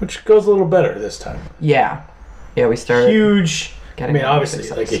goes a little better this time. Yeah, we started. Huge. Getting more obviously,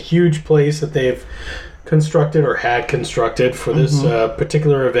 success. like a huge place that they've constructed or had constructed for this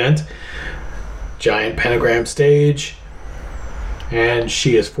particular event. Giant pentagram stage, and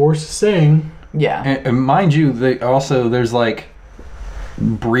she is forced to sing. Yeah. And mind you, there's like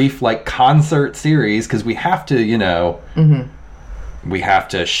brief like concert series because we have to we have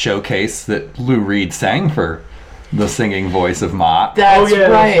to showcase that Lou Reed sang for the singing voice of Mock. That's right.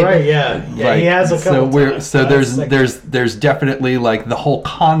 That's right. Yeah, Like, he has a couple. there's definitely like the whole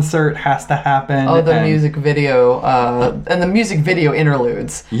concert has to happen. Oh, the and- music video, and the music video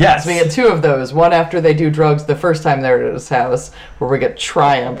interludes. Yes. So we get two of those. One after they do drugs the first time they're at his house, where we get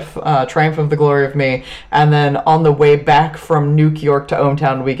Triumph of the Glory of Me. And then on the way back from New York to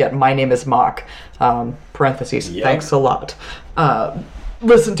Ohmtown, we get My Name is Mock. Parentheses, Yep. thanks a lot.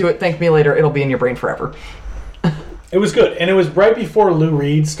 Listen to it, thank me later, it'll be in your brain forever. It was good, and it was right before Lou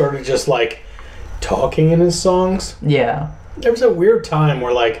Reed started just like talking in his songs. Yeah. There was a weird time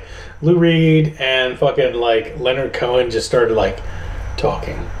where like Lou Reed and fucking like Leonard Cohen just started like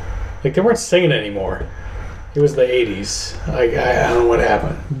talking, like they weren't singing anymore. It was the 80s. I don't know what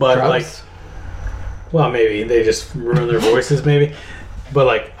happened, but Drugs? like, well, maybe they just ruined their voices. Maybe But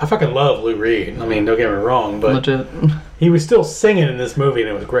like, I fucking love Lou Reed. I mean, don't get me wrong, but Legit. he was still singing in this movie, and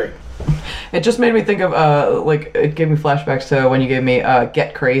it was great. It just made me think of it gave me flashbacks to when you gave me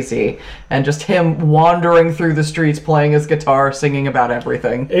Get Crazy, and just him wandering through the streets playing his guitar, singing about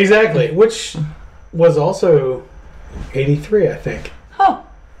everything. Exactly, which was also 83, I think. Huh.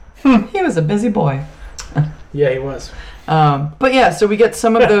 He was a busy boy. Yeah, he was. But yeah, so we get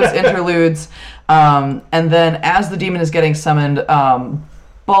some of those interludes, and then as the demon is getting summoned,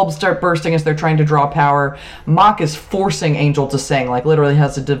 bulbs start bursting as they're trying to draw power. Mok is forcing Angel to sing, like literally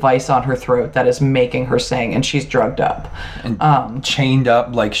has a device on her throat that is making her sing, and she's drugged up. And chained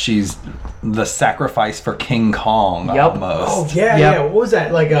up like she's the sacrifice for King Kong Yup. almost. Oh, yeah, Yep. yeah. What was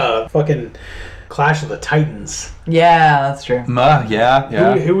that? Like a fucking Clash of the Titans. Yeah, that's true.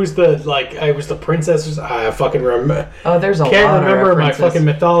 Yeah. Who was the, like, I was the princess? I fucking remember. Oh, there's a lot Can't of remember my references. fucking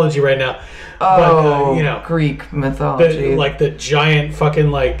mythology right now. Oh, But, you know, Greek mythology. like the giant fucking,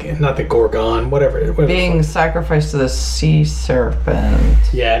 like, not the Gorgon, whatever being the fuck. sacrificed to the sea serpent.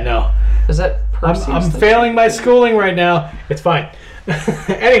 Yeah, no. Is that Perseus? I'm failing my schooling right now. It's fine.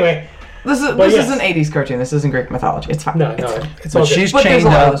 Anyway, This is yes. an 80s cartoon. This isn't Greek mythology. It's fine. no, It's no. fine. It's all But good. she's But there's chained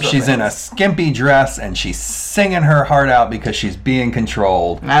a lot of up, those she's in a references. skimpy dress, and she's singing her heart out because she's being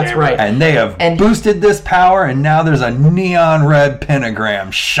controlled. That's Yeah, right. And they have And- boosted this power, and now there's a neon red pentagram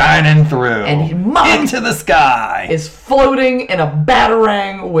shining through And Mok into the sky. is floating in a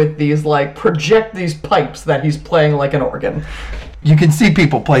batarang with these these pipes that he's playing like an organ. You can see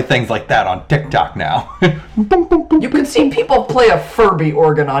people play things like that on TikTok now. You can see people play a Furby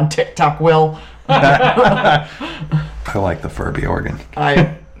organ on TikTok, Will. I like the Furby organ.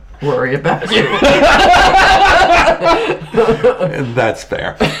 I worry about you. That's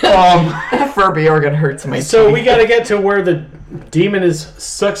fair. Furby organ hurts me. So we got to get to where the demon is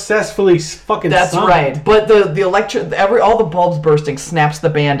successfully fucking That's summoned. right. But the all the bulbs bursting snaps the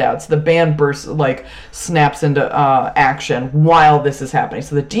band out. So the band bursts snaps into action while this is happening.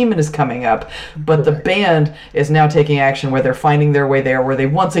 So the demon is coming up, but the band is now taking action where they're finding their way there. Where they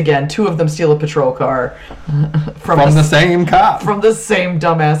once again, two of them steal a patrol car From the same cop. from the same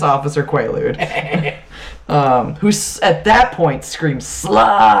dumbass Officer Quaalude, who at that point screams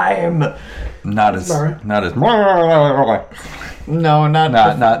slime. Not as Sorry. No,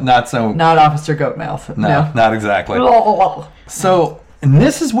 not so. not Officer Goatmouth. No, not exactly. So, and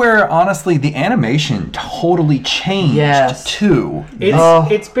this is where honestly the animation totally changed Yes. too.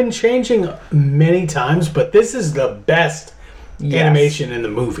 It's been changing many times, but this is the best animation in the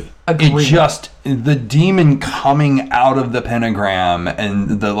movie. Agreed. It just the demon coming out of the pentagram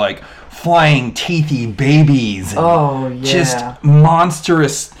and the like flying teethy babies. And Oh, yeah. Just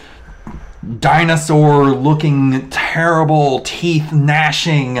monstrous dinosaur looking terrible teeth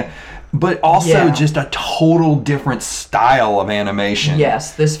gnashing, but also Yeah. just a total different style of animation.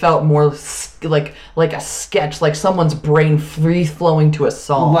 Yes, this felt more like a sketch, like someone's brain free flowing to a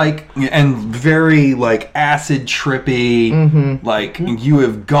song. Like and very like acid trippy. Mm-hmm. Like you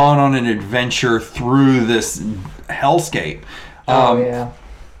have gone on an adventure through this hellscape. yeah.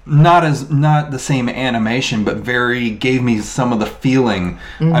 Not the same animation, but gave me some of the feeling.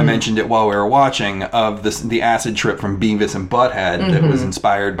 Mm-hmm. I mentioned it while we were watching of the acid trip from Beavis and Butthead that was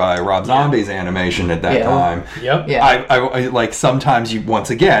inspired by Rob Zombie's animation at that Mm-hmm. Yeah. time. Yep. Yeah. I like sometimes you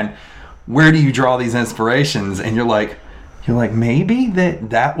once again, where do you draw these inspirations? And you're like maybe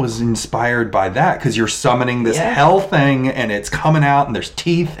that was inspired by that because you're summoning this Yeah. hell thing and it's coming out and there's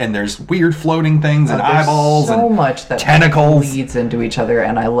teeth and there's weird floating things and There's eyeballs so and much that tentacles. leads into each other,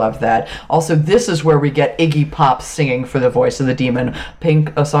 and I love that. Also, this is where we get Iggy Pop singing for the voice of the demon,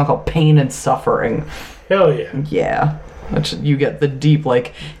 a song called "Pain and Suffering." Hell yeah. Yeah, which you get the deep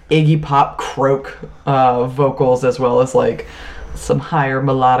Iggy Pop croak vocals as well as some higher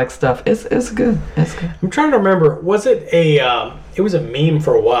melodic stuff. It's good. It's good. I'm trying to remember. Was it it was a meme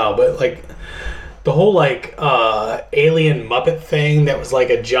for a while, but the whole alien Muppet thing that was like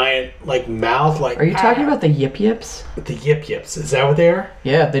a giant mouth. Are you talking about the Yip Yips? the Yip Yips? Is that what they are?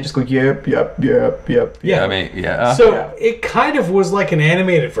 Yeah, they just go yip yip yip yip. Yeah, I mean, yeah. So it kind of was like an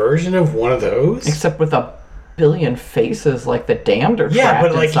animated version of one of those. Except with a billion faces, like the damned are Yeah,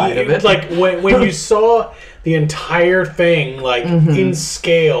 trapped but inside of it. when you saw the entire thing Mm-hmm. in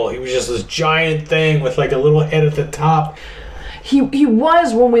scale, he was just this giant thing with a little head at the top. He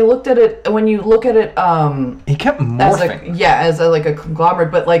was when we looked at it. When you look at it, he kept as morphing. a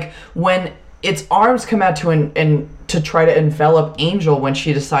conglomerate, but when its arms come out to try to envelop Angel when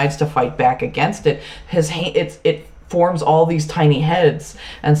she decides to fight back against it, it forms all these tiny heads.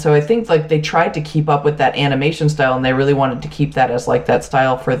 And so I think like they tried to keep up with that animation style, and they really wanted to keep that as like that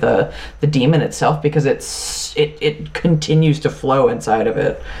style for the demon itself, because it continues to flow inside of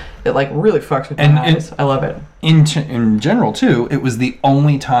it. It like really fucks with my eyes. I love it. In general too, it was the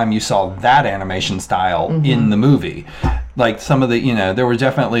only time you saw that animation style in the movie. Like some of the, there was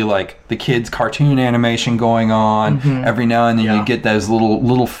definitely like the kids' cartoon animation going on every now and then. You get those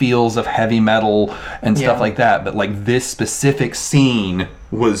little feels of heavy metal and stuff like that. But like this specific scene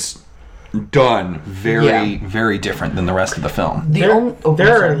was done very, very different than the rest of the film. There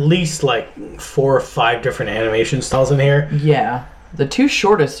are at least like 4 or 5 different animation styles in here. Yeah. The 2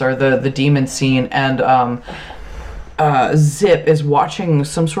 shortest are the demon scene, and Zip is watching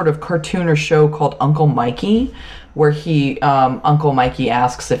some sort of cartoon or show called Uncle Mikey, where Uncle Mikey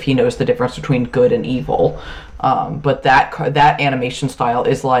asks if he knows the difference between good and evil. But that animation style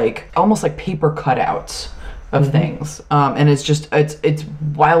is like almost like paper cutouts of things, and it's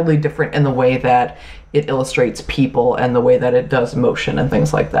wildly different in the way that it illustrates people and the way that it does motion and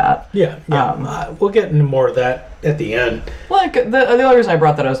things like that. Yeah. We'll get into more of that at the end. Like the only reason I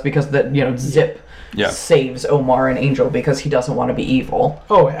brought that up is because Zip saves Omar and Angel because he doesn't want to be evil.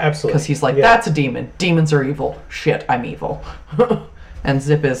 Oh, absolutely. Because he's like, that's a demon. Demons are evil. Shit, I'm evil. And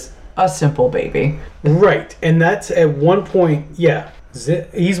Zip is a simple baby. Right, and that's at one point.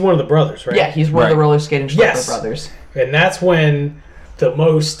 He's one of the brothers, right? Yeah, he's one of the roller skating brothers. And that's when the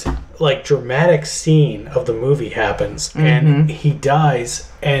most like dramatic scene of the movie happens, and he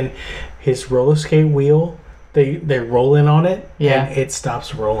dies, and his roller skate wheel, they roll in on it, and it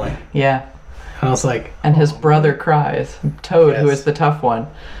stops rolling. Yeah. And I was like, and his brother cries. Toad, who is the tough one.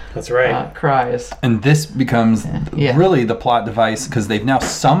 That's right. Cries. And this becomes really the plot device, because they've now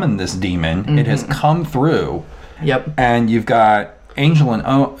summoned this demon. It has come through. Yep. And you've got Angel and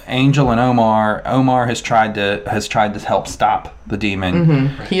Omar. Omar has tried to help stop the demon.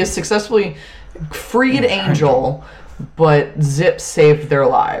 He has successfully freed Angel, but Zip saved their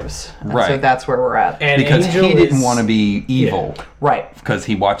lives. And so that's where we're at. And because Angel he didn't want to be evil. Right. Because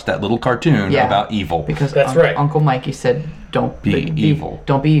he watched that little cartoon about evil. Because that's right. Uncle Mikey said, don't be evil.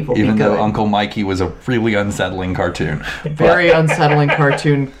 Don't be evil. Even be though good. Uncle Mikey was a really unsettling cartoon. Very unsettling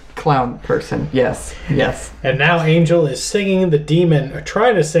cartoon clown person. Yes. And now Angel is singing the demon, or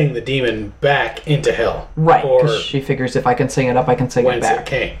trying to sing the demon back into hell. Right, because she figures if I can sing it up, I can sing it back. Whence it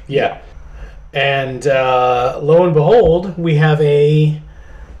came. Yeah. And lo and behold, we have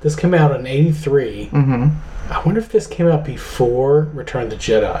this came out in 83. I wonder if this came out before Return of the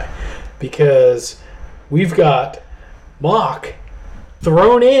Jedi, because we've got Mok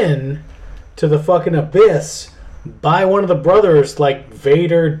thrown in to the fucking abyss by one of the brothers, like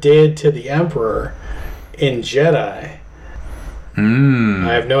Vader did to the Emperor in Jedi.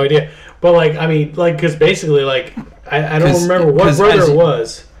 I have no idea, but because basically, I don't remember what brother it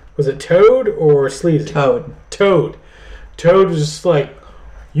was. Was it Toad or Sleazy? Toad. Toad was just like,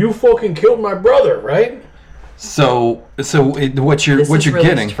 you fucking killed my brother, right? So what you're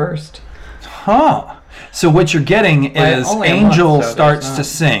getting first. So what you're getting is Angel starts not. to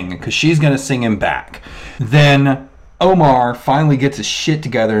sing, because she's going to sing him back. Then Omar finally gets his shit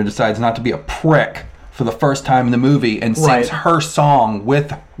together and decides not to be a prick for the first time in the movie and sings her song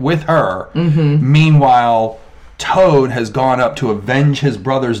with her. Meanwhile, Toad has gone up to avenge his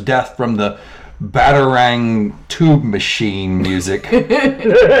brother's death from the Batarang tube machine music. What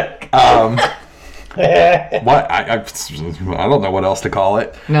I don't know what else to call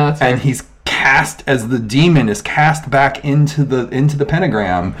it. No, it's and he's cast as the demon is cast back into the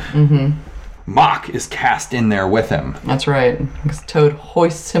pentagram. Mok is cast in there with him. That's right. Because Toad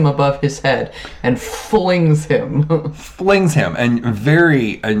hoists him above his head and flings him. And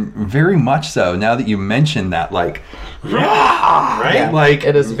very much so. Now that you mention that, right?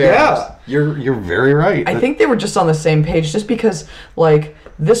 It is very. You're very right. I think they were just on the same page, just because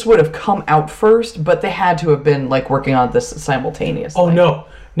this would have come out first, but they had to have been working on this simultaneously. Oh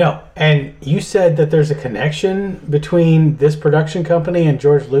no. And you said that there's a connection between this production company and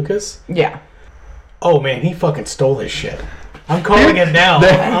George Lucas? Yeah. Oh man, he fucking stole this shit. I'm calling it now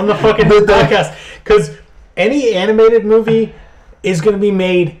on the fucking podcast. Because any animated movie is going to be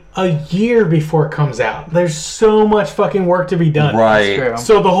made a year before it comes out. There's so much fucking work to be done. Right. That's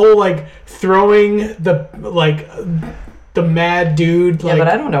true. So the whole throwing the mad dude. But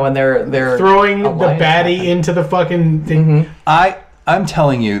I don't know when they're throwing the baddie into the fucking thing. I'm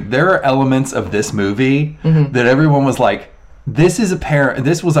telling you, there are elements of this movie that everyone was like, this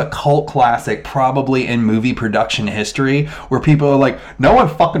was a cult classic, probably in movie production history, where people are like, no one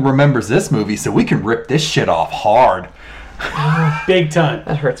fucking remembers this movie, so we can rip this shit off hard. Big time.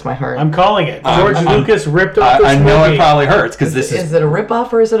 That hurts my heart. I'm calling it. George Lucas ripped off this I movie. know it probably hurts because this Is it a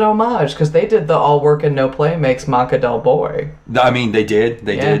ripoff or is it homage? Because they did the all work and no play makes Monka Del Boy. I mean, they did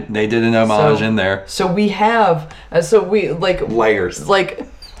an homage in there. So we have, Layers. Like,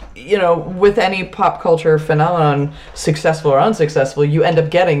 you know, with any pop culture phenomenon, successful or unsuccessful, you end up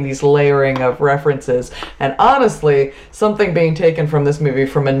getting these layering of references. And honestly, something being taken from this movie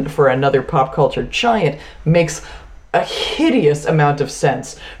for another pop culture giant makes a hideous amount of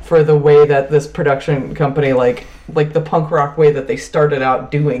sense for the way that this production company, like the punk rock way that they started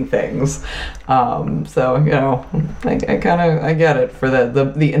out doing things. So, you know, I get it for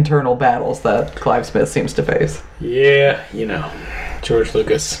the internal battles that Clive Smith seems to face. Yeah, you know, George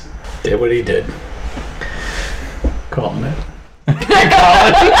Lucas did what he did. Calling it.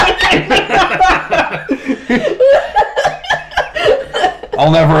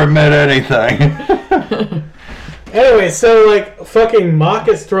 I'll never admit anything. Anyway, so like fucking Mock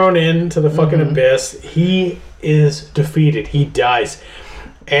is thrown into the fucking abyss. He is defeated. He dies.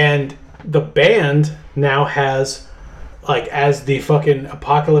 And the band now has, like, as the fucking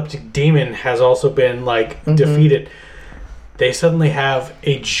apocalyptic demon has also been like defeated, they suddenly have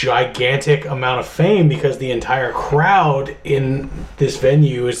a gigantic amount of fame because the entire crowd in this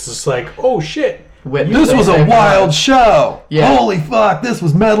venue is just like, oh shit. This was a wild show. Yeah. Holy fuck, this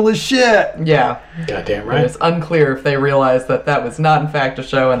was metal as shit. Yeah. Goddamn And right. it's unclear if they realized that was not in fact a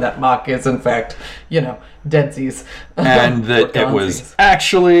show and that Mock is in fact, you know, Deadsies. And that it Or was Gonzies.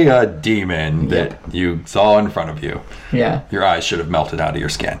 actually a demon that you saw in front of you. Yeah. Your eyes should have melted out of your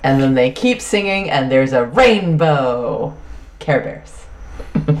skin. And then they keep singing and there's a rainbow. Care Bears.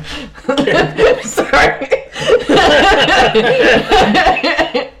 Sorry.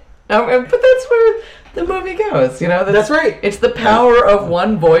 But that's where the movie goes, you know? That's right. It's the power of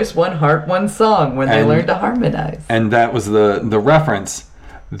one voice, one heart, one song when they And- learn to harmonize. And that was the reference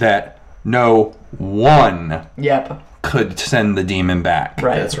that no one Yep. could send the demon back.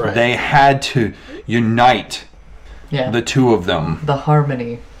 Right. That's right. They had to unite Yeah. the two of them. The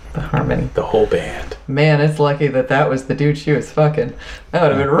harmony. The harmony. The whole band. Man, it's lucky that was the dude she was fucking. That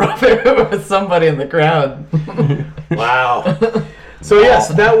would have been rough if it was somebody in the crowd. Wow. So yes,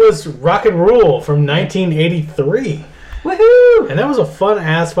 that was Rock and Rule from 1983. Woohoo! And that was a fun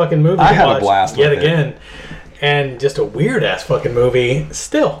ass fucking movie. I to had a watch blast yet with it. again, and just a weird ass fucking movie.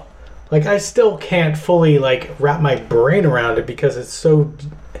 Still, like I still can't fully like wrap my brain around it because it's so.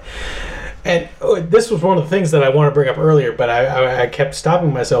 And this was one of the things that I wanted to bring up earlier, but I kept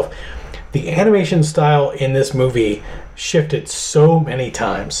stopping myself. The animation style in this movie shifted so many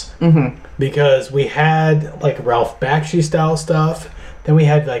times because we had like Ralph Bakshi style stuff. Then we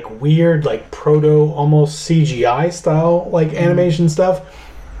had like weird, like proto, almost CGI style, like animation stuff.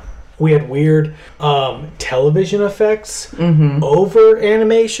 We had weird television effects over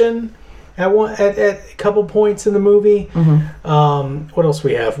animation at a couple points in the movie. What else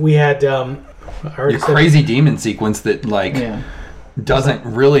we have? We had I already Your said- crazy demon sequence that like Yeah. doesn't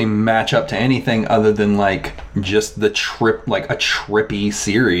really match up to anything other than like just the trip, like a trippy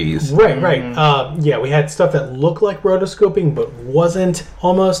series. Right. Yeah, we had stuff that looked like rotoscoping but wasn't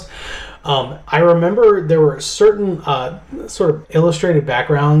almost. I remember there were certain sort of illustrated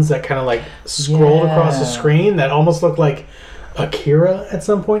backgrounds that kind of like scrolled across the Yeah. screen that almost looked like Akira at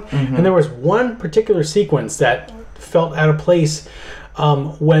some point. And there was one particular sequence that felt out of place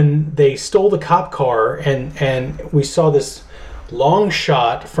when they stole the cop car and we saw this long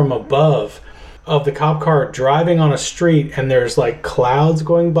shot from above of the cop car driving on a street and there's like clouds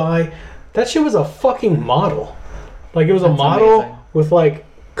going by. That shit was a fucking model. Like it was a model amazing. with like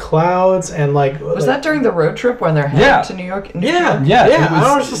clouds and like Was that during the road trip when they're headed Yeah. to New York? yeah, Yeah, yeah. it was-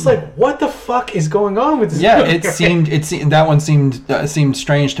 I was just like, what the fuck is going on with this? Yeah, movie? it seemed that one seemed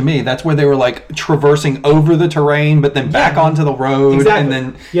strange to me. That's where they were like traversing over the terrain, but then back onto the road, Exactly. and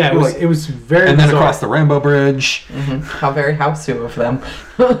then yeah, it was very and then bizarre. across the Rainbow Bridge. How very houseu of them.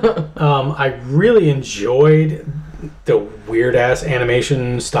 I really enjoyed the weird ass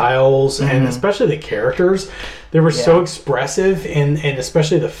animation styles and especially the characters. They were so Yeah. expressive and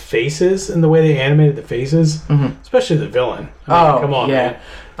especially the faces and the way they animated the faces, especially the villain. I mean, Oh, come on, yeah. man.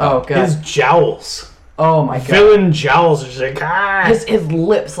 Oh, God. His jowls. Oh, my God. Villain jowls are just like, ah. His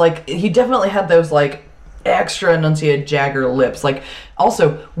lips, like, he definitely had those, like, extra enunciated Jagger lips. Like,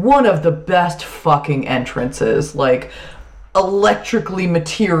 also, one of the best fucking entrances. Like, electrically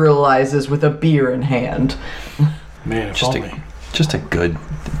materializes with a beer in hand. Man, if Just only. just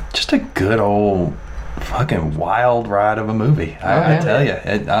a good old fucking wild ride of a movie. I yeah. tell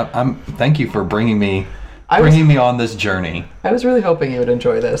you, I'm thank you for bringing me I was- me on this journey. I was really hoping you would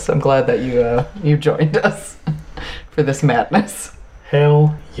enjoy this. I'm glad that you joined us. for this madness.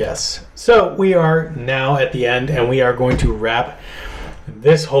 Hell yes. So we are now at the end, and we are going to wrap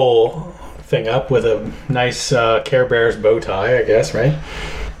this whole thing up with a nice Care Bears bow tie, I guess, right?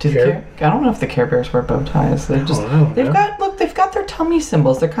 I don't know if the Care Bears wear bow ties. They've got their tummy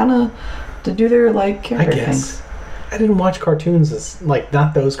symbols. They're kind of to do their like Care Bear things. I didn't watch cartoons as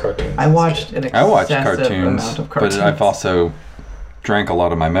not those cartoons. I watched cartoons, amount of cartoons, but I've also drank a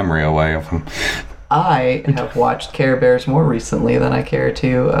lot of my memory away of them. I have watched Care Bears more recently than I care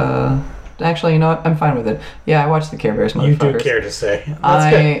to. Actually, you know what? I'm fine with it. Yeah, I watched the Care Bears. You do care to say.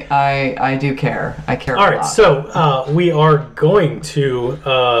 I do care. I care. All a right, lot. so we are going to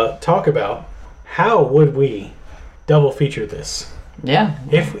talk about how would we double feature this. Yeah.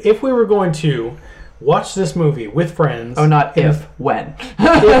 If we were going to watch this movie with friends. Oh, not if, when.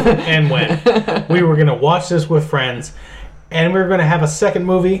 If and when. We were going to watch this with friends, and we were going to have a second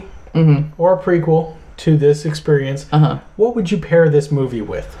movie or a prequel to this experience. What would you pair this movie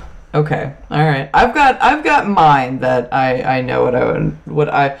with? Okay. All right. I've got mine that I know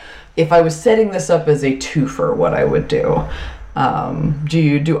if I was setting this up as a twofer, what I would do.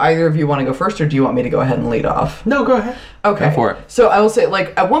 Do either of you want to go first, or do you want me to go ahead and lead off? No, go ahead. Okay. Go for it. So I will say,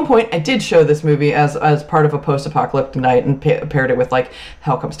 like, at one point I did show this movie as part of a post-apocalyptic night and paired it with, like,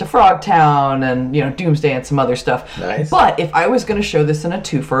 Hell Comes to Frogtown and, you know, Doomsday and some other stuff. Nice. But if I was going to show this in a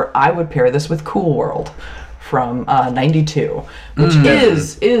twofer, I would pair this with Cool World from 92, which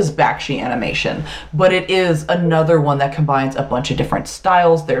is Bakshi animation, but it is another one that combines a bunch of different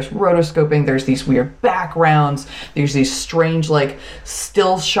styles. There's rotoscoping, there's these weird backgrounds, there's these strange, like,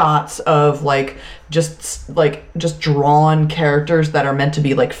 still shots of, like, just drawn characters that are meant to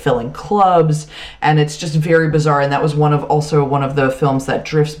be like filling clubs, and it's just very bizarre. And that was one of the films that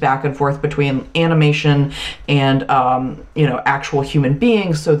drifts back and forth between animation and actual human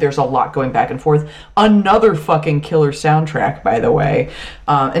beings, so there's a lot going back and forth. Another fucking killer soundtrack, by the way,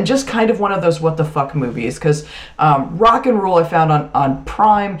 and just kind of one of those what the fuck movies, because Rock and Roll I found on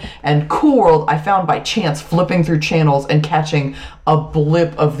Prime, and Cool World I found by chance flipping through channels and catching a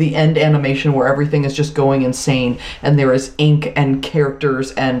blip of the end animation where everything is just going insane and there is ink and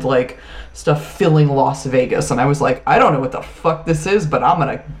characters and like stuff filling Las Vegas, and I was like, I don't know what the fuck this is, but I'm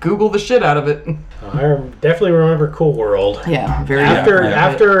gonna Google the shit out of it. I definitely remember Cool World. Yeah, very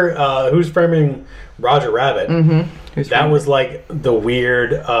after Who's Framing Roger Rabbit. That was like the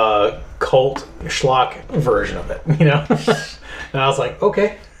weird cult schlock version of it, you know. And I was like,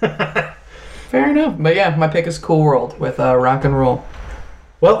 okay. Fair enough. But yeah, my pick is Cool World with Rock and Roll.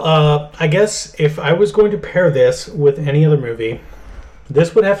 Well, I guess if I was going to pair this with any other movie,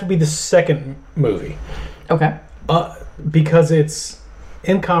 this would have to be the second movie. Okay. Because it's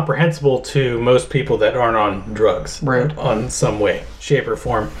incomprehensible to most people that aren't on drugs. Rude. On some way, shape, or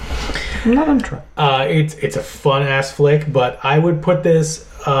form. I'm not on drugs. It's a fun-ass flick, but I would put this...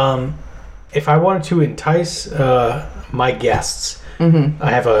 if I wanted to entice my guests... I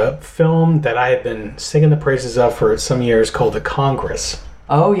have a film that I have been singing the praises of for some years called The Congress.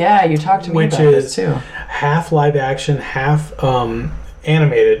 Oh yeah, you talked to me about this too. Half live action, half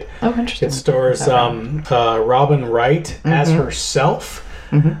animated. Oh, interesting. It stars Robin Wright as herself,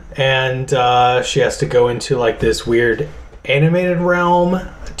 and she has to go into like this weird animated realm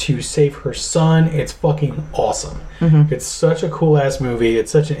to save her son. It's fucking awesome. It's such a cool ass movie.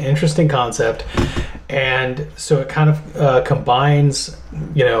 It's such an interesting concept, and so it kind of combines,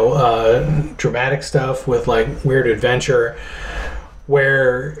 dramatic stuff with like weird adventure.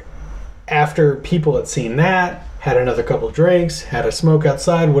 Where after people had seen that, had another couple of drinks, had a smoke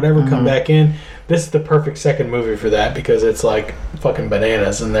outside, whatever, come back in. This is the perfect second movie for that because it's like fucking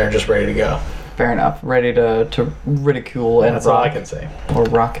bananas and they're just ready to go. Fair enough. Ready to ridicule and that's all I can say. Or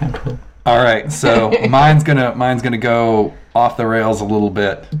rock and roll. All right, so mine's gonna go off the rails a little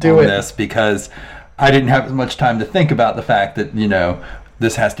bit on this because I didn't have as much time to think about the fact that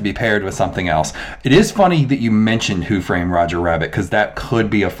this has to be paired with something else. It is funny that you mentioned Who Framed Roger Rabbit because that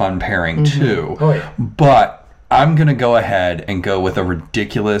could be a fun pairing too. Oh yeah. But I'm gonna go ahead and go with a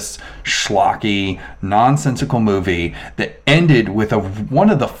ridiculous, schlocky, nonsensical movie that ended with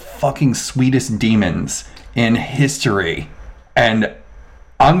one of the fucking sweetest demons in history. And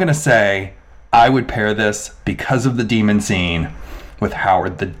I'm gonna say I would pair this because of the demon scene with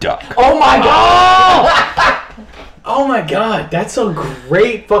Howard the Duck. Oh my god! Oh my god, that's a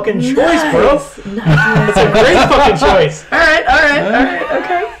great fucking choice, bro. Nice. That's a great fucking choice. All right.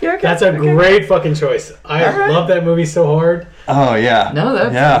 Okay. You're okay. That's a great fucking choice. I love that movie so hard. Oh yeah. No,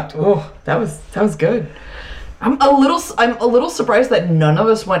 that was good. I'm a little surprised that none of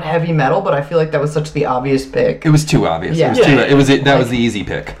us went heavy metal, but I feel like that was such the obvious pick. It was too obvious. Yeah. That was the easy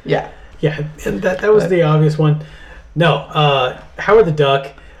pick. Yeah. Yeah, and that was the obvious one. No, Howard the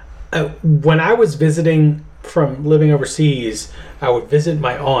Duck. When I was visiting from living overseas, I would visit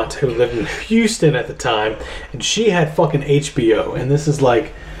my aunt who lived in Houston at the time, and she had fucking HBO, and this is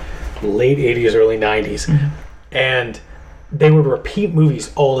like late 80s, early 90s. And they would repeat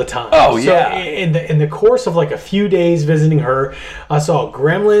movies all the time. Oh, so yeah. In the course of like a few days visiting her, I saw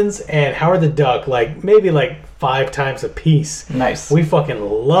Gremlins and Howard the Duck maybe 5 times a piece. Nice. We fucking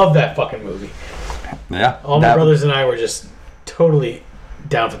love that fucking movie. Yeah. All my brothers and I were just totally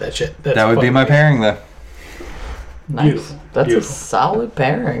down for that shit. That would be my pairing, though. Nice. Beautiful. That's Beautiful. a solid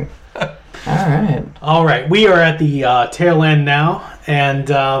pairing. All right. We are at the tail end now,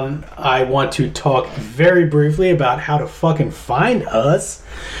 and I want to talk very briefly about how to fucking find us.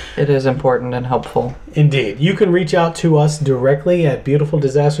 It is important and helpful. Indeed. You can reach out to us directly at Beautiful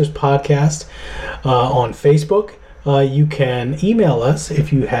Disasters Podcast on Facebook. You can email us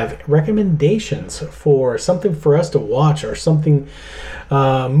if you have recommendations for something for us to watch or something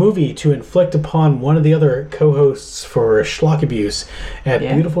movie to inflict upon one of the other co-hosts for schlock abuse at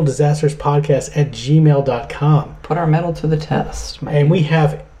beautifuldisasterspodcast@gmail.com. Put our metal to the test. And we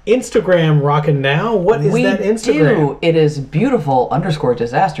have Instagram rocking now. What is that Instagram? It is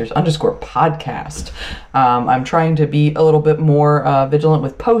beautiful_disasters_podcast. I'm trying to be a little bit more vigilant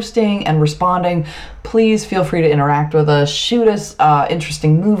with posting and responding. Please feel free to interact with us. Shoot us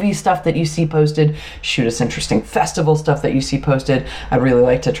interesting movie stuff that you see posted. Shoot us interesting festival stuff that you see posted. I'd really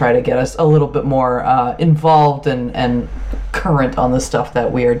like to try to get us a little bit more involved and current on the stuff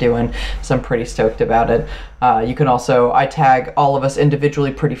that we are doing. So I'm pretty stoked about it. You can also, I tag all of us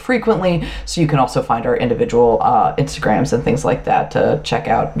individually pretty frequently, so you can also find our individual Instagrams and things like that to check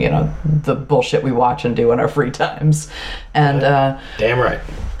out, the bullshit we watch and do in our free times. And damn right.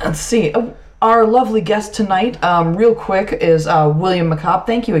 Let's see. Our lovely guest tonight, real quick, is William McCobb.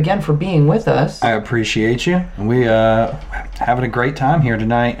 Thank you again for being with us. I appreciate you. We having a great time here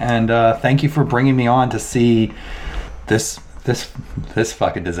tonight, and thank you for bringing me on to see this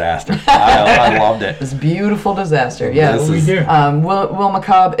fucking disaster. I loved it. This beautiful disaster. Yeah, we do. Will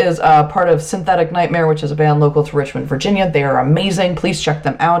McCobb is part of Synthetic Nightmare, which is a band local to Richmond, Virginia. They are amazing. Please check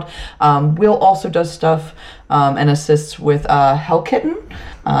them out. Will also does stuff and assists with Hell Kitten.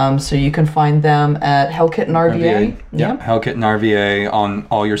 So you can find them at Hell Kitten RVA. Yeah, Hell Kitten RVA on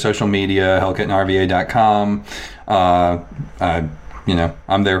all your social media. HellKittenRVA.com. I'm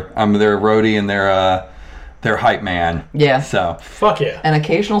their roadie and their hype man. Yeah. So fuck yeah. An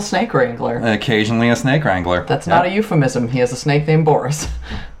occasional snake wrangler. Occasionally a snake wrangler. That's not a euphemism. He has a snake named Boris.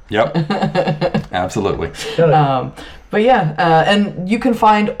 Yep. Absolutely. But yeah, and you can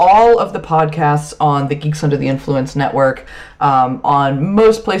find all of the podcasts on the Geeks Under the Influence network, on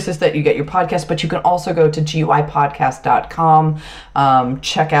most places that you get your podcasts, but you can also go to GUIpodcast.com,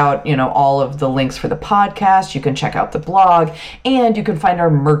 check out, all of the links for the podcast. You can check out the blog, and you can find our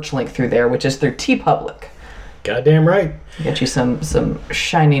merch link through there, which is through TeePublic. Goddamn right. Get you some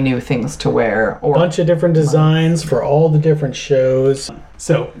shiny new things to wear. Or bunch of different designs for all the different shows.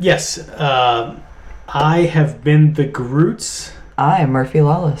 So, yes, I have been the Groots. I am Murphy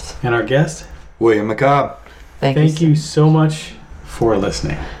Lawless. And our guest, William McCobb. Thank you so much for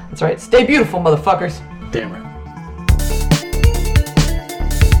listening. That's right. Stay beautiful, motherfuckers. Damn right.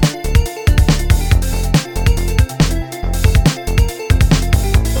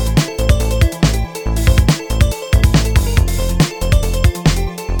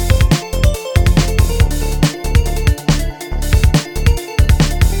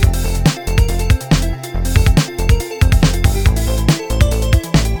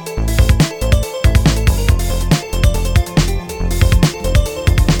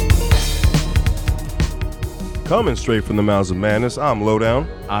 Coming straight from the mouths of madness, I'm Lowdown.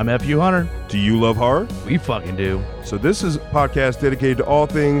 I'm F.U. Hunter. Do you love horror? We fucking do. So this is a podcast dedicated to all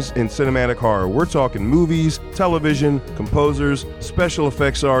things in cinematic horror. We're talking movies, television, composers, special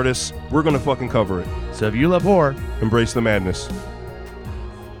effects artists. We're gonna fucking cover it. So if you love horror, embrace the madness.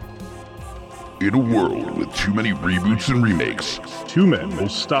 In a world with too many reboots and remakes, two men will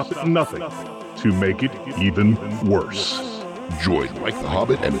stop at nothing to make it even worse. Join Mike the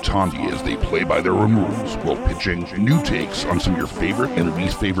Hobbit and Tandy as they play by their own rules while pitching new takes on some of your favorite and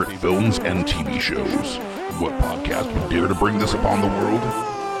least favorite films and TV shows. What podcast would dare to bring this upon the world?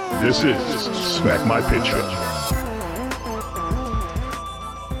 This is Smack My Pitch.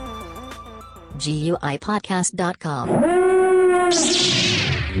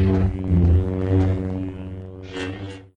 GUIpodcast.com.